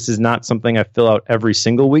perfect week. This is not something I fill out every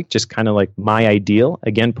single week, just kind of like my ideal.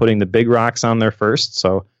 Again, putting the big rocks on there first.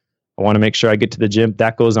 So I want to make sure I get to the gym.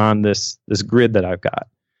 That goes on this grid that I've got.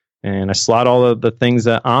 And I slot all of the things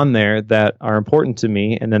on there that are important to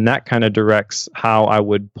me. And then that kind of directs how I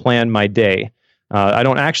would plan my day. I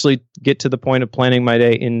don't actually get to the point of planning my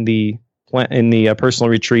day in the personal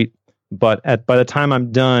retreat, but by the time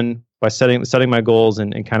I'm done by setting my goals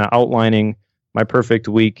and kind of outlining my perfect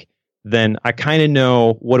week, then I kind of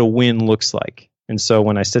know what a win looks like. And so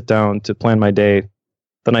when I sit down to plan my day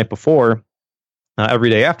the night before, every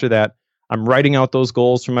day after that, I'm writing out those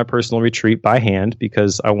goals for my personal retreat by hand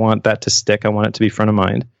because I want that to stick. I want it to be front of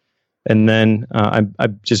mind. And then I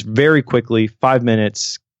just very quickly, 5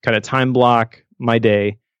 minutes, kind of time block my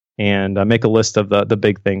day and make a list of the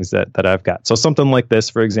big things that I've got. So something like this,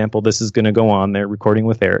 for example, this is going to go on there, recording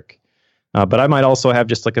with Eric. But I might also have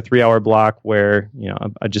just like a 3-hour block where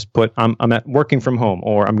I just put I'm at working from home,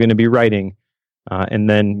 or I'm going to be writing, and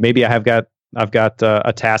then maybe I've got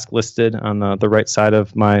a task listed on the right side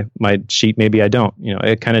of my sheet. Maybe I don't.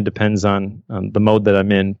 It kind of depends on the mode that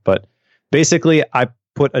I'm in. But basically, I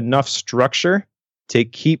put enough structure to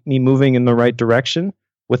keep me moving in the right direction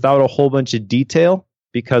without a whole bunch of detail,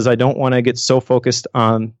 because I don't want to get so focused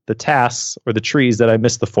on the tasks or the trees that I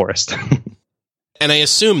miss the forest. And I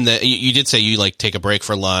assume that you did say you like take a break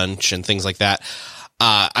for lunch and things like that.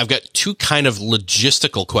 I've got two kind of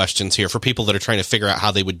logistical questions here for people that are trying to figure out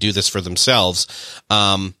how they would do this for themselves.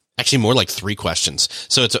 Actually, more like 3 questions.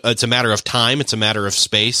 So it's a matter of time, it's a matter of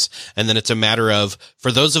space, and then it's a matter of,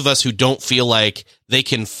 for those of us who don't feel like they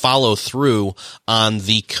can follow through on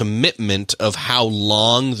the commitment of how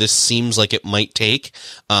long this seems like it might take.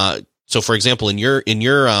 So, for example, in your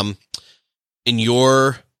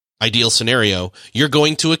ideal scenario, you're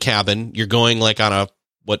going to a cabin. You're going like on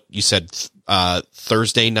what you said,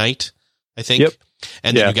 Thursday night, I think. Yep.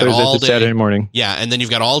 And then you've got Thursday all day Saturday morning. Yeah. And then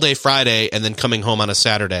you've got all day Friday and then coming home on a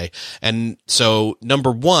Saturday. And so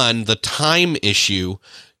number one, the time issue,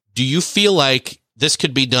 do you feel like this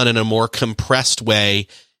could be done in a more compressed way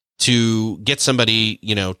to get somebody,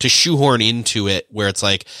 to shoehorn into it, where it's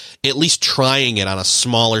like at least trying it on a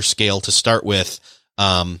smaller scale to start with,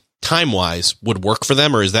 time-wise would work for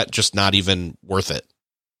them, or is that just not even worth it?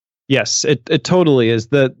 Yes, it totally is.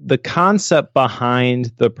 The concept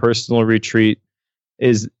behind the personal retreat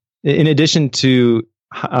is, in addition to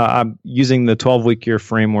using the 12-week year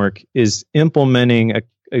framework, is implementing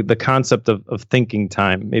the concept of thinking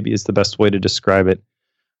time, maybe is the best way to describe it.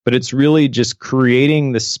 But it's really just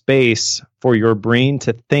creating the space for your brain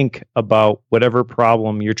to think about whatever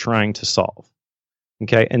problem you're trying to solve.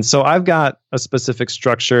 Okay, and so I've got a specific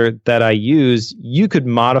structure that I use. You could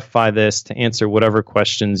modify this to answer whatever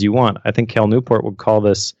questions you want. I think Cal Newport would call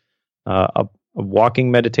this a walking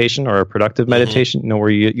meditation or a productive meditation, where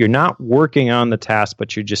you're not working on the task,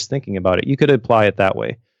 but you're just thinking about it. You could apply it that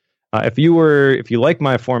way. If you like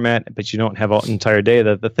my format, but you don't have an entire day,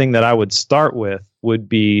 the thing that I would start with would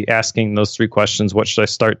be asking those 3 questions. What should I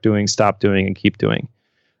start doing, stop doing, and keep doing?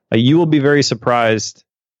 You will be very surprised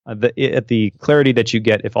at the clarity that you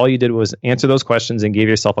get if all you did was answer those questions and gave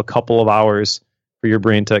yourself a couple of hours for your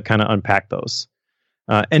brain to kind of unpack those.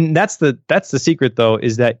 And that's the secret, though,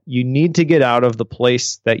 is that you need to get out of the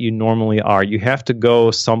place that you normally are. You have to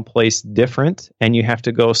go someplace different, and you have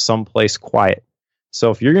to go someplace quiet. So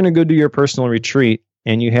if you're going to go do your personal retreat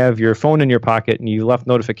and you have your phone in your pocket and you left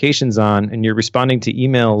notifications on and you're responding to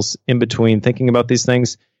emails in between thinking about these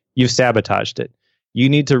things, you've sabotaged it. You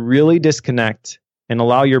need to really disconnect and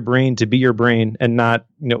allow your brain to be your brain, and not,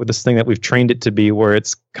 this thing that we've trained it to be, where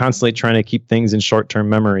it's constantly trying to keep things in short-term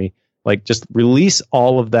memory. Like, just release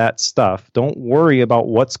all of that stuff. Don't worry about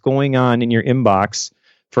what's going on in your inbox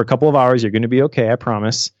for a couple of hours. You're going to be okay, I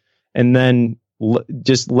promise. And then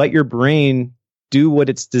just let your brain do what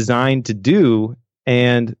it's designed to do.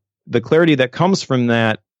 And the clarity that comes from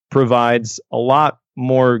that provides a lot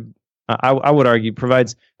more, I would argue,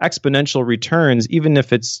 provides exponential returns, even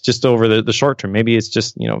if it's just over the short term. Maybe it's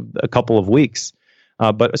just, a couple of weeks.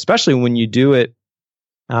 But especially when you do it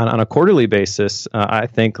on a quarterly basis, I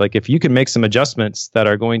think, like, if you can make some adjustments that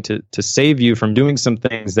are going to save you from doing some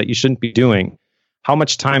things that you shouldn't be doing, how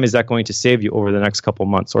much time is that going to save you over the next couple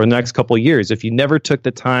months or the next couple years if you never took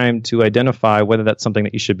the time to identify whether that's something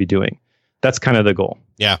that you should be doing? That's kind of the goal.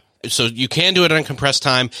 Yeah. So you can do it on compressed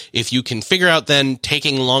time. If you can figure out then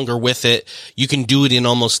taking longer with it, you can do it in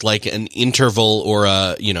almost like an interval or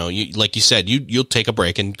like you said, you'll take a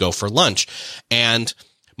break and go for lunch. And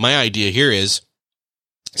my idea here is,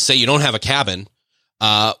 say you don't have a cabin.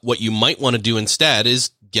 What you might want to do instead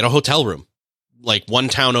is get a hotel room, like one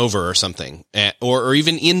town over or something, or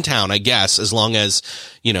even in town, I guess, as long as,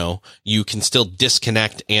 you can still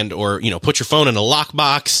disconnect and, or, put your phone in a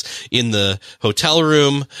lockbox in the hotel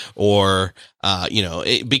room or,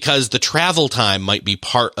 because the travel time might be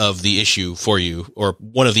part of the issue for you, or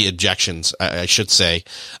one of the objections, I should say.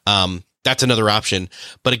 That's another option.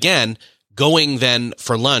 But again, going then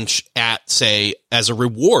for lunch at, say, as a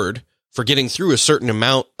reward for getting through a certain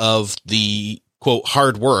amount of the quote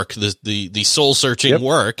hard work, the soul searching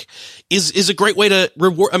work is a great way to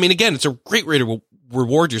reward. I mean, again, it's a great way to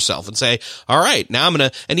reward yourself and say, all right, now I'm going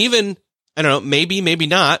to, and even, I don't know, maybe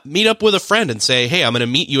not meet up with a friend and say, hey, I'm going to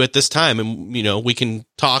meet you at this time. And, we can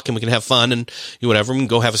talk and we can have fun and whatever. We can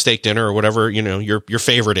go have a steak dinner or whatever, your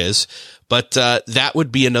favorite is. But, that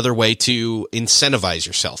would be another way to incentivize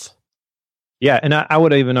yourself. Yeah, and I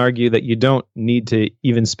would even argue that you don't need to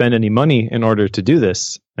even spend any money in order to do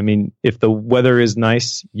this. I mean, if the weather is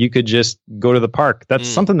nice, you could just go to the park. That's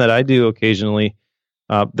something that I do occasionally.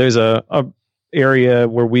 There's a area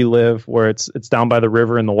where we live where it's down by the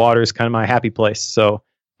river and the water is kind of my happy place. So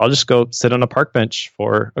I'll just go sit on a park bench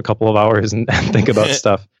for a couple of hours and think about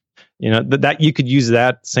stuff. That you could use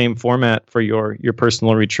that same format for your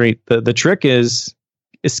personal retreat. The trick is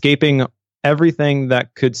escaping everything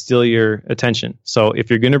that could steal your attention. So if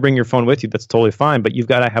you're going to bring your phone with you, that's totally fine, but you've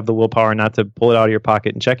got to have the willpower not to pull it out of your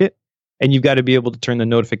pocket and check it. And you've got to be able to turn the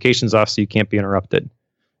notifications off so you can't be interrupted.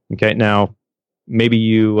 Okay. Now, maybe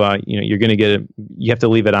you're going to you have to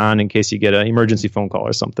leave it on in case you get an emergency phone call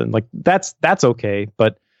or something. Like that's okay.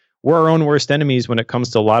 But we're our own worst enemies when it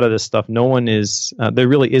comes to a lot of this stuff. No one is, there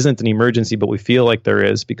really isn't an emergency, but we feel like there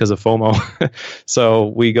is because of FOMO. So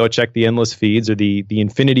we go check the endless feeds, or the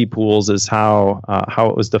infinity pools is how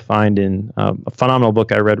it was defined in a phenomenal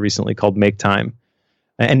book I read recently called Make Time.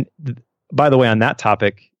 And by the way, on that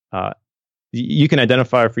topic, you can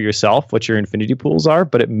identify for yourself what your infinity pools are,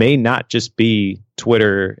 but it may not just be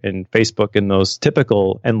Twitter and Facebook and those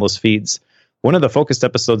typical endless feeds. One of the focused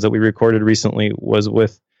episodes that we recorded recently was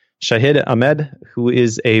with Shahid Ahmed, who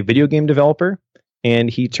is a video game developer,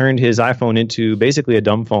 and he turned his iPhone into basically a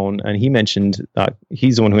dumb phone. And he mentioned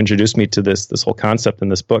he's the one who introduced me to this whole concept in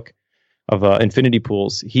this book of infinity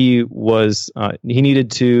pools. He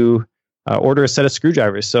needed to order a set of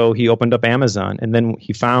screwdrivers, so he opened up Amazon, and then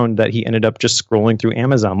he found that he ended up just scrolling through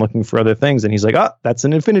Amazon looking for other things, and he's like, "Oh, that's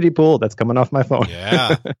an infinity pool that's coming off my phone."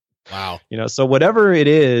 Yeah. Wow. So whatever it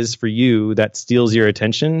is for you that steals your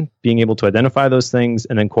attention, being able to identify those things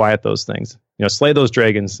and then quiet those things, slay those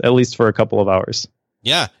dragons, at least for a couple of hours.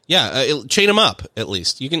 Yeah. Yeah. Chain them up. At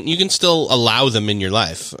least you can still allow them in your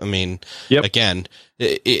life. I mean, Again,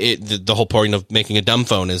 the whole point of making a dumb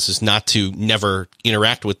phone is not to never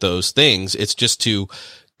interact with those things. It's just to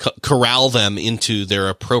corral them into their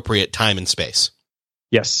appropriate time and space.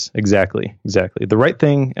 Yes, exactly. The right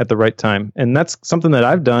thing at the right time. And that's something that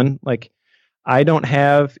I've done. Like, I don't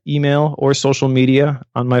have email or social media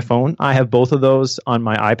on my phone. I have both of those on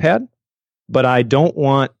my iPad, but I don't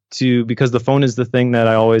want to, because the phone is the thing that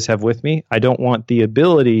I always have with me. I don't want the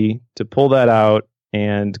ability to pull that out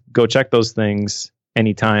and go check those things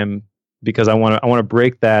anytime, because I want to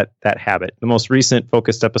break that habit. The most recent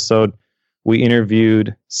focused episode, we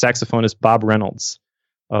interviewed saxophonist Bob Reynolds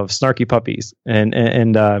of Snarky Puppies, and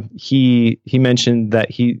he mentioned that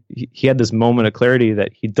he had this moment of clarity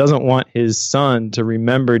that he doesn't want his son to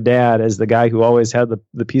remember dad as the guy who always had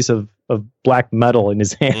the piece of black metal in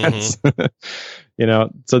his hands.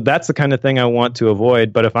 Mm-hmm. So that's the kind of thing I want to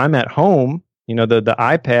avoid. But if I'm at home, the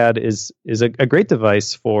iPad is a great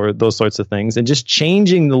device for those sorts of things, and just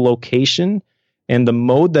changing the location and the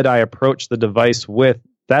mode that I approach the device with,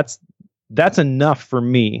 that's enough for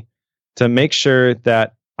me to make sure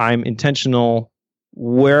that I'm intentional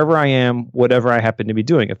wherever I am, whatever I happen to be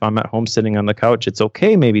doing. If I'm at home sitting on the couch, it's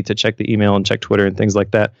okay maybe to check the email and check Twitter and things like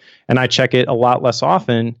that. And I check it a lot less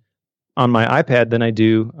often on my iPad than I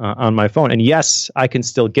do on my phone. And yes, I can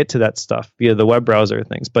still get to that stuff via the web browser or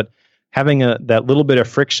things, but having that little bit of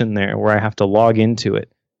friction there where I have to log into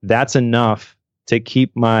it, that's enough to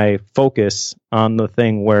keep my focus on the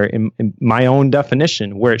thing where, in my own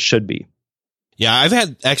definition, where it should be. Yeah, I've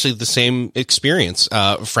had actually the same experience.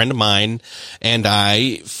 A friend of mine and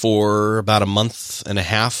I, for about a month and a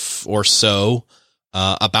half or so,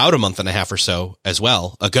 about a month and a half or so as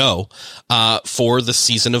well ago, for the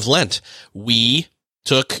season of Lent. We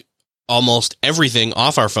took almost everything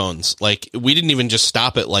off our phones. Like, we didn't even just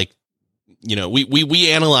stop at, like, you know, we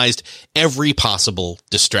analyzed every possible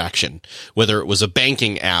distraction, whether it was a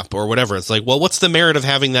banking app or whatever. It's like, well, what's the merit of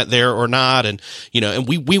having that there or not? And, you know, and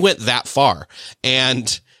we went that far,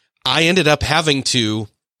 and I ended up having to,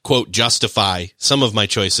 quote, justify some of my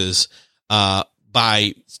choices,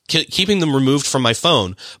 by keeping them removed from my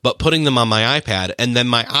phone, but putting them on my iPad. And then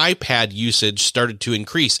my iPad usage started to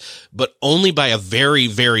increase, but only by a very,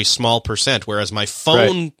 very small percent. Whereas my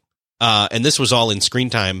phone, and this was all in screen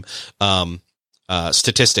time,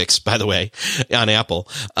 statistics, by the way, on Apple,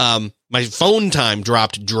 my phone time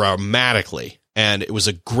dropped dramatically. And it was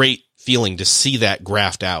a great feeling to see that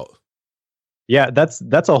graphed out. Yeah, that's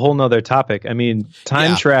a whole nother topic. I mean,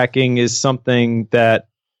 time tracking is something that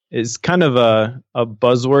is kind of a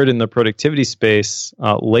buzzword in the productivity space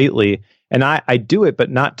lately. And I do it, but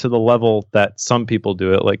not to the level that some people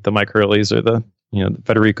do it, like the Mike Hurleys or the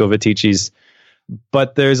Federico Viticis.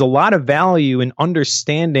 But there's a lot of value in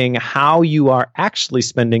understanding how you are actually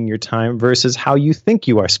spending your time versus how you think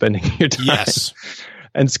you are spending your time. Yes.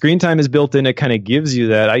 And screen time is built in. It kind of gives you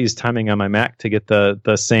that. I use timing on my Mac to get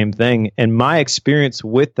the same thing. And my experience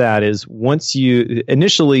with that is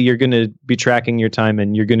initially you're going to be tracking your time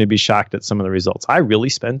and you're going to be shocked at some of the results. I really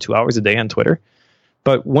spend 2 hours a day on Twitter.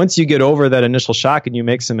 But once you get over that initial shock and you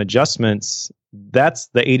make some adjustments, that's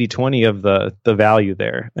the 80-20 of the value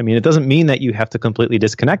there. I mean, it doesn't mean that you have to completely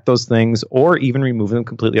disconnect those things or even remove them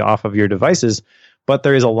completely off of your devices. But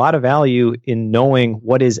there is a lot of value in knowing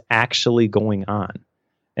what is actually going on,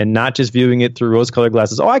 and not just viewing it through rose-colored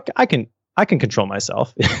glasses. Oh, I can control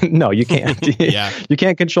myself. No, you can't. Yeah. You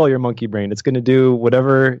can't control your monkey brain. It's going to do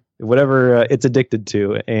whatever it's addicted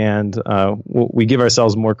to, and we give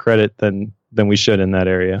ourselves more credit than we should in that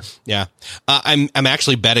area. Yeah. I'm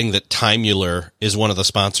actually betting that Timular is one of the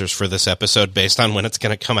sponsors for this episode based on when it's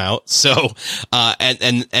going to come out. So,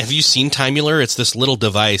 and have you seen Timular? It's this little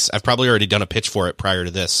device. I've probably already done a pitch for it prior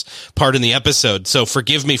to this part in the episode. So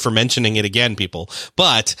forgive me for mentioning it again, people,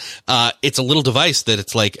 but, it's a little device that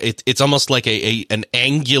it's like, it's almost like an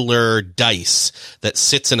angular dice that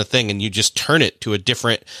sits in a thing, and you just turn it to a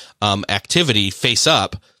different, activity face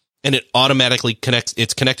up, and it automatically connects.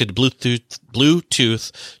 It's connected to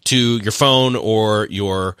Bluetooth to your phone or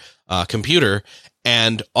your computer,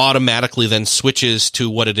 and automatically then switches to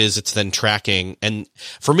what it is it's then tracking. And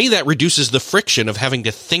for me, that reduces the friction of having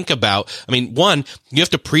to think about. I mean, one, you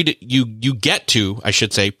have to predetermine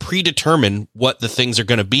what the things are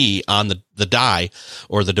going to be on the die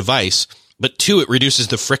or the device. But two, it reduces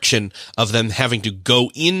the friction of them having to go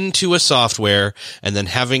into a software and then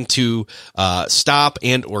having to stop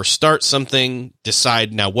and or start something,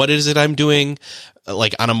 decide now what is it I'm doing,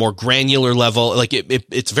 like on a more granular level. Like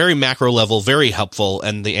it's very macro level, very helpful,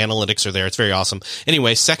 and the analytics are there. It's very awesome.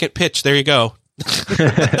 Anyway, second pitch. There you go.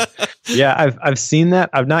 Yeah, I've seen that.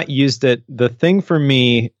 I've not used it. The thing for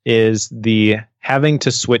me is the having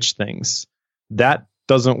to switch things. That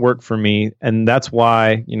doesn't work for me. And that's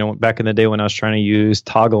why, back in the day when I was trying to use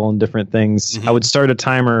Toggle and different things, I would start a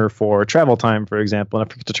timer for travel time, for example, and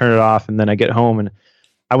I forget to turn it off, and then I get home and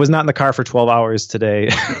I was not in the car for 12 hours today,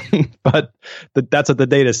 but that's what the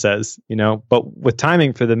data says, But with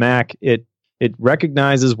timing for the Mac, it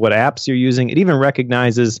recognizes what apps you're using. It even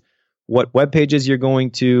recognizes what web pages you're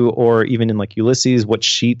going to, or even in like Ulysses, what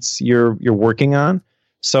sheets you're working on.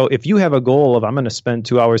 So if you have a goal of, I'm going to spend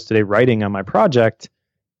 2 hours today writing on my project,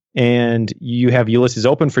 and you have Ulysses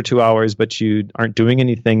open for 2 hours, but you aren't doing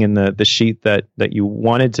anything in the sheet that you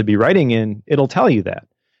wanted to be writing in, it'll tell you that.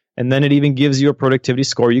 And then it even gives you a productivity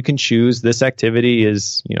score. You can choose this activity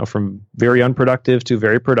is, from very unproductive to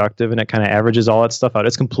very productive, and it kind of averages all that stuff out.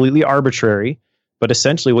 It's completely arbitrary, but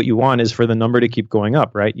essentially what you want is for the number to keep going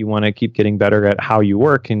up, right? You want to keep getting better at how you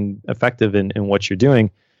work and effective in what you're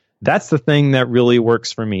doing. That's the thing that really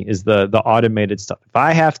works for me, is the automated stuff. If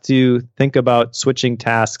I have to think about switching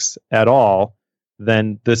tasks at all,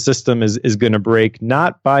 then the system is going to break,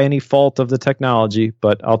 not by any fault of the technology,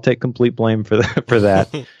 but I'll take complete blame for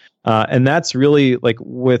that. And that's really like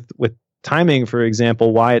with timing, for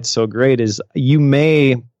example, why it's so great is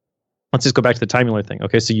let's just go back to the Timular thing.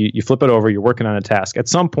 Okay, so you flip it over, you're working on a task. At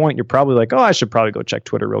some point, you're probably like, I should probably go check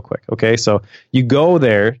Twitter real quick. Okay, so you go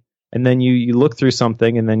there, and then you look through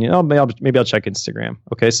something, and then maybe I'll check Instagram.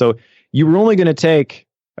 Okay, so you were only going to take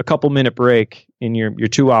a couple minute break in your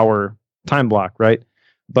 2 hour time block, right?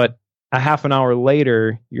 But a half an hour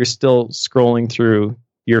later, you're still scrolling through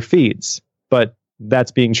your feeds, but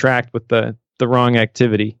that's being tracked with the wrong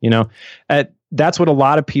activity. that's what a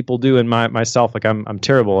lot of people do, and myself, like I'm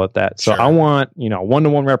terrible at that. So Sure. I want,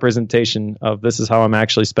 one-to-one representation of this is how I'm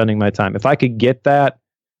actually spending my time. If I could get that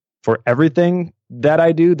for everything that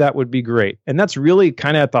I do, that would be great. And that's really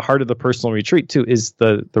kind of at the heart of the personal retreat too, is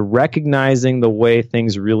the recognizing the way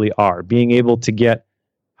things really are, being able to get,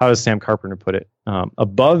 how does Sam Carpenter put it,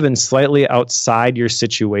 above and slightly outside your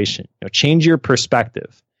situation. Change your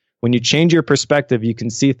perspective. When you change your perspective, you can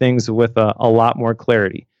see things with a lot more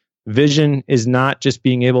clarity. Vision is not just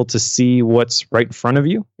being able to see what's right in front of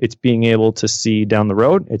you. It's being able to see down the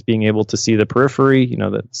road. It's being able to see the periphery,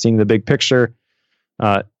 seeing the big picture.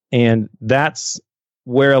 And that's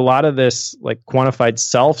where a lot of this like quantified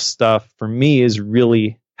self stuff for me is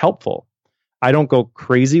really helpful. I don't go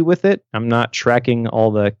crazy with it. I'm not tracking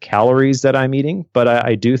all the calories that I'm eating, but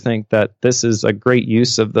I do think that this is a great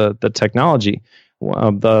use of the technology,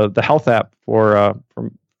 the health app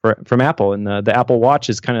from Apple, and the Apple Watch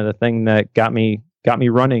is kind of the thing that got me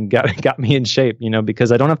running, got me in shape,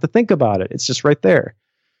 because I don't have to think about it. It's just right there.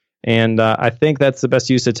 And I think that's the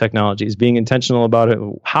best use of technology, is being intentional about it.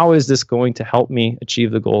 How is this going to help me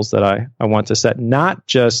achieve the goals that I want to set? Not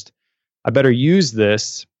just, I better use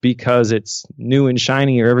this because it's new and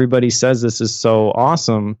shiny, or everybody says this is so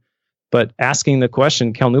awesome, but asking the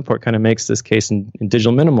question. Cal Newport kind of makes this case in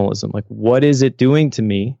digital minimalism. Like, what is it doing to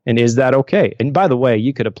me? And is that okay? And by the way,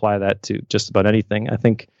 you could apply that to just about anything. I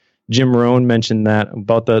think Jim Rohn mentioned that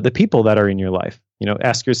about the people that are in your life.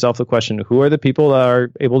 Ask yourself the question, who are the people that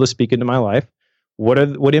are able to speak into my life?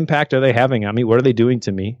 What impact are they having on me? What are they doing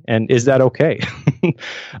to me? And is that okay?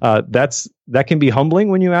 That can be humbling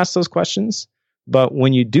when you ask those questions. But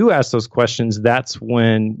when you do ask those questions, that's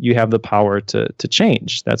when you have the power to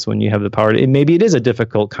change. That's when you have the power to, maybe it is a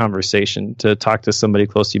difficult conversation to talk to somebody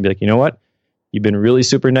close to you and be like, you know what? You've been really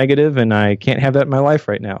super negative and I can't have that in my life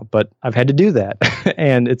right now, but I've had to do that.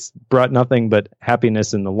 And it's brought nothing but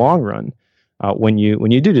happiness in the long run when you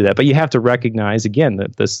do that. But you have to recognize, again,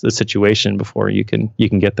 that the situation before you can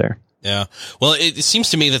get there. Yeah. Well, it seems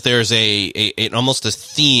to me that there's almost a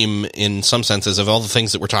theme in some senses of all the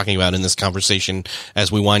things that we're talking about in this conversation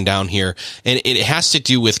as we wind down here. And it has to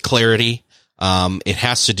do with clarity. It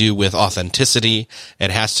has to do with authenticity. It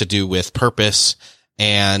has to do with purpose,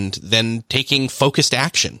 and then taking focused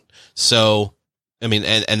action. So, I mean,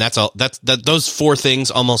 and that's all, those four things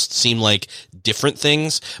almost seem like different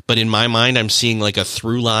things, but in my mind, I'm seeing like a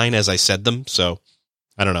through line as I said them. So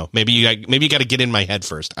I don't know. Maybe you got to get in my head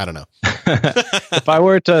first. I don't know. If I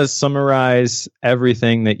were to summarize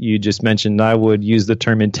everything that you just mentioned, I would use the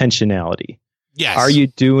term intentionality. Yes. Are you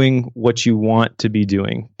doing what you want to be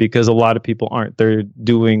doing? Because a lot of people aren't. They're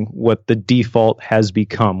doing what the default has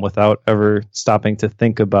become without ever stopping to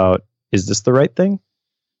think about, is this the right thing?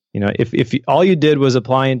 If all you did was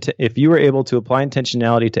if you were able to apply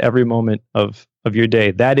intentionality to every moment of your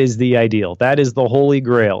day, that is the ideal. That is the holy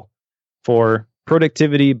grail for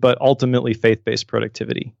productivity, but ultimately faith-based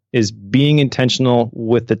productivity, is being intentional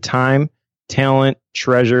with the time, talent,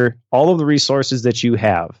 treasure, all of the resources that you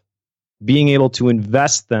have, being able to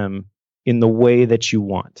invest them in the way that you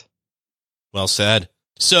want. Well said.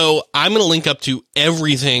 So I'm going to link up to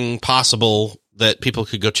everything possible that people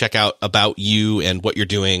could go check out about you and what you're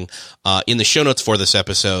doing in the show notes for this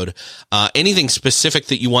episode. Anything specific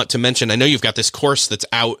that you want to mention? I know you've got this course that's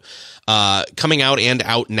out, coming out and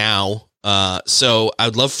out now. So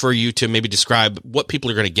I'd love for you to maybe describe what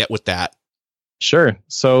people are going to get with that. Sure.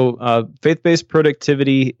 So faith-based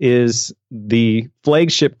productivity is the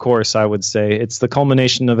flagship course, I would say. It's the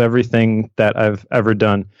culmination of everything that I've ever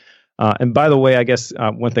done. And by the way, I guess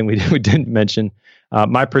one thing we didn't mention,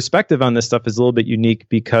 my perspective on this stuff is a little bit unique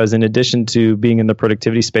because in addition to being in the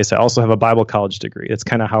productivity space, I also have a Bible college degree. That's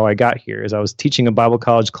kind of how I got here, is I was teaching a Bible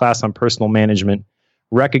college class on personal management,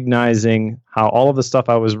 recognizing how all of the stuff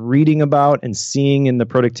I was reading about and seeing in the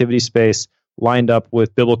productivity space lined up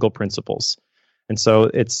with biblical principles. And so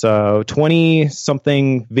it's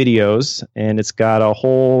 20-something videos, and it's got a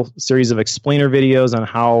whole series of explainer videos on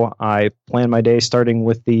how I plan my day, starting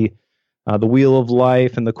with the wheel of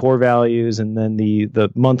life and the core values, and then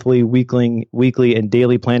the monthly, weekly, and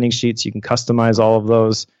daily planning sheets. You can customize all of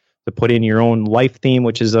those to put in your own life theme,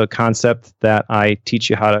 which is a concept that I teach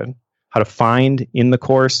you how to find in the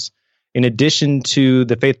course. In addition to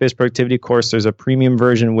the faith-based productivity course, there's a premium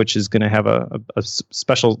version, which is going to have a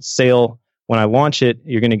special sale when I launch it.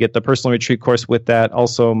 You're going to get the personal retreat course with that.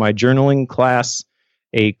 Also, my journaling class,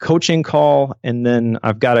 a coaching call, and then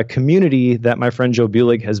I've got a community that my friend Joe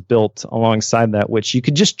Bulig has built alongside that, which you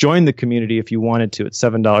could just join the community if you wanted to. It's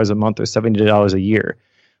 $7 a month or $70 a year.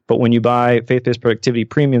 But when you buy Faith-Based Productivity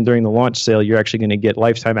Premium during the launch sale, you're actually going to get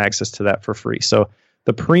lifetime access to that for free. So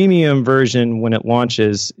The premium version, when it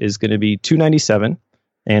launches, is going to be $297.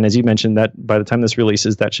 And as you mentioned, that by the time this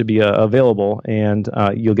releases, that should be available. And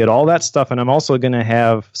you'll get all that stuff. And I'm also going to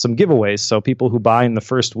have some giveaways. So people who buy in the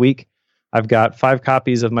first week, I've got 5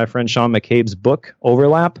 copies of my friend Sean McCabe's book,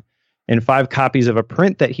 Overlap, and 5 copies of a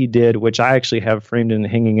print that he did, which I actually have framed and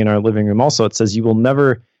hanging in our living room also. It says, "You will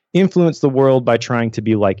never influence the world by trying to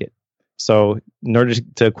be like it." So in order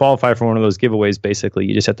to qualify for one of those giveaways, basically,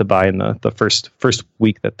 you just have to buy in the first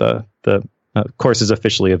week that the course is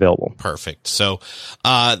officially available. Perfect. So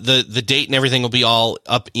the date and everything will be all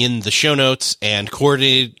up in the show notes and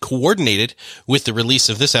coordinated with the release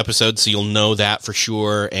of this episode, so you'll know that for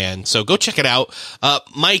sure. And so go check it out.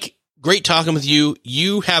 Mike, great talking with you.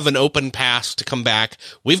 You have an open pass to come back.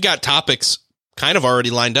 We've got topics kind of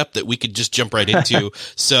already lined up that we could just jump right into.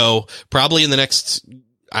 So probably in the next,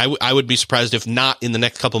 I would be surprised if not in the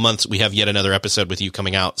next couple months, we have yet another episode with you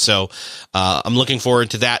coming out. So I'm looking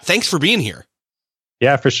forward to that. Thanks for being here.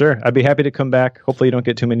 Yeah, for sure. I'd be happy to come back. Hopefully you don't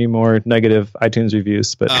get too many more negative iTunes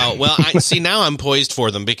reviews. But well, I see now I'm poised for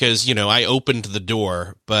them because, I opened the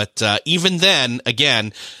door. But even then,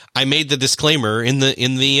 again, I made the disclaimer in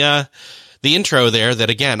the intro there that,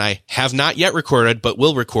 again, I have not yet recorded, but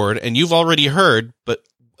will record. And you've already heard, but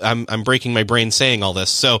I'm breaking my brain saying all this.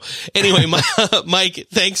 So anyway, Mike,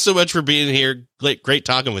 thanks so much for being here. Great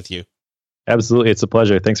talking with you. Absolutely. It's a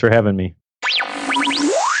pleasure. Thanks for having me.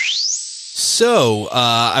 So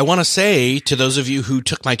I want to say to those of you who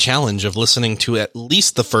took my challenge of listening to at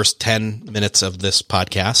least the first 10 minutes of this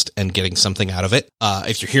podcast and getting something out of it,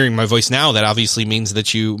 if you're hearing my voice now, that obviously means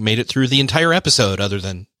that you made it through the entire episode, other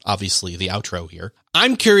than obviously the outro here.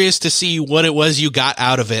 I'm curious to see what it was you got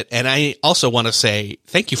out of it. And I also want to say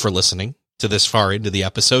thank you for listening to this far into the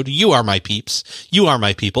episode. You are my peeps. You are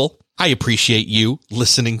my people. I appreciate you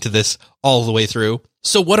listening to this all the way through.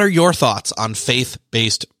 So what are your thoughts on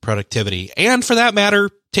faith-based productivity? And for that matter,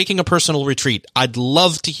 taking a personal retreat? I'd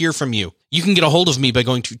love to hear from you. You can get a hold of me by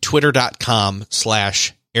going to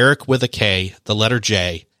twitter.com/Eric with a K, the letter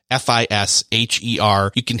J,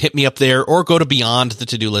 FISHER. You can hit me up there or go to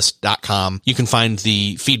beyondthetodolist.com. You can find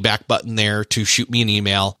the feedback button there to shoot me an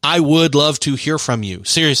email. I would love to hear from you.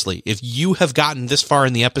 Seriously, if you have gotten this far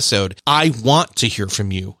in the episode, I want to hear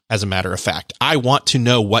from you. As a matter of fact, I want to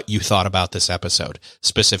know what you thought about this episode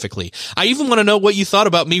specifically. I even want to know what you thought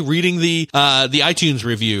about me reading the iTunes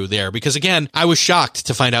review there, because again, I was shocked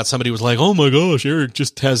to find out somebody was like, "Oh my gosh, Eric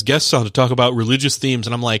just has guests on to talk about religious themes."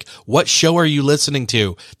 And I'm like, what show are you listening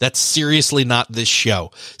to? That's seriously not this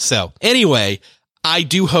show. So anyway, I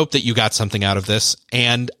do hope that you got something out of this,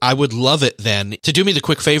 and I would love it then to do me the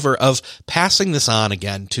quick favor of passing this on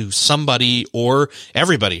again to somebody, or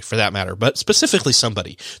everybody for that matter, but specifically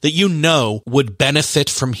somebody that you know would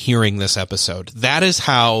benefit from hearing this episode. That is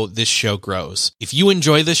how this show grows. If you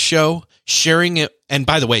enjoy this show, sharing it, and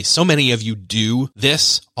by the way, so many of you do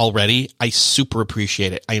this already, I super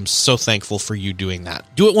appreciate it. I am so thankful for you doing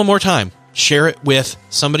that. Do it one more time. Share it with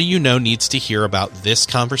somebody you know needs to hear about this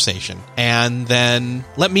conversation, and then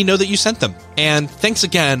let me know that you sent them. And thanks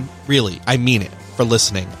again, really, I mean it, for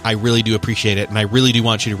listening. I really do appreciate it, and I really do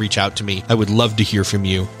want you to reach out to me. I would love to hear from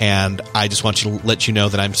you, and I just want to let you know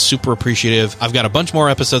that I'm super appreciative. I've got a bunch more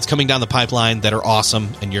episodes coming down the pipeline that are awesome,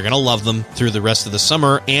 and you're going to love them through the rest of the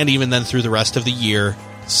summer and even then through the rest of the year.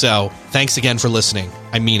 So thanks again for listening.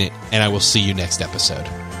 I mean it, and I will see you next episode.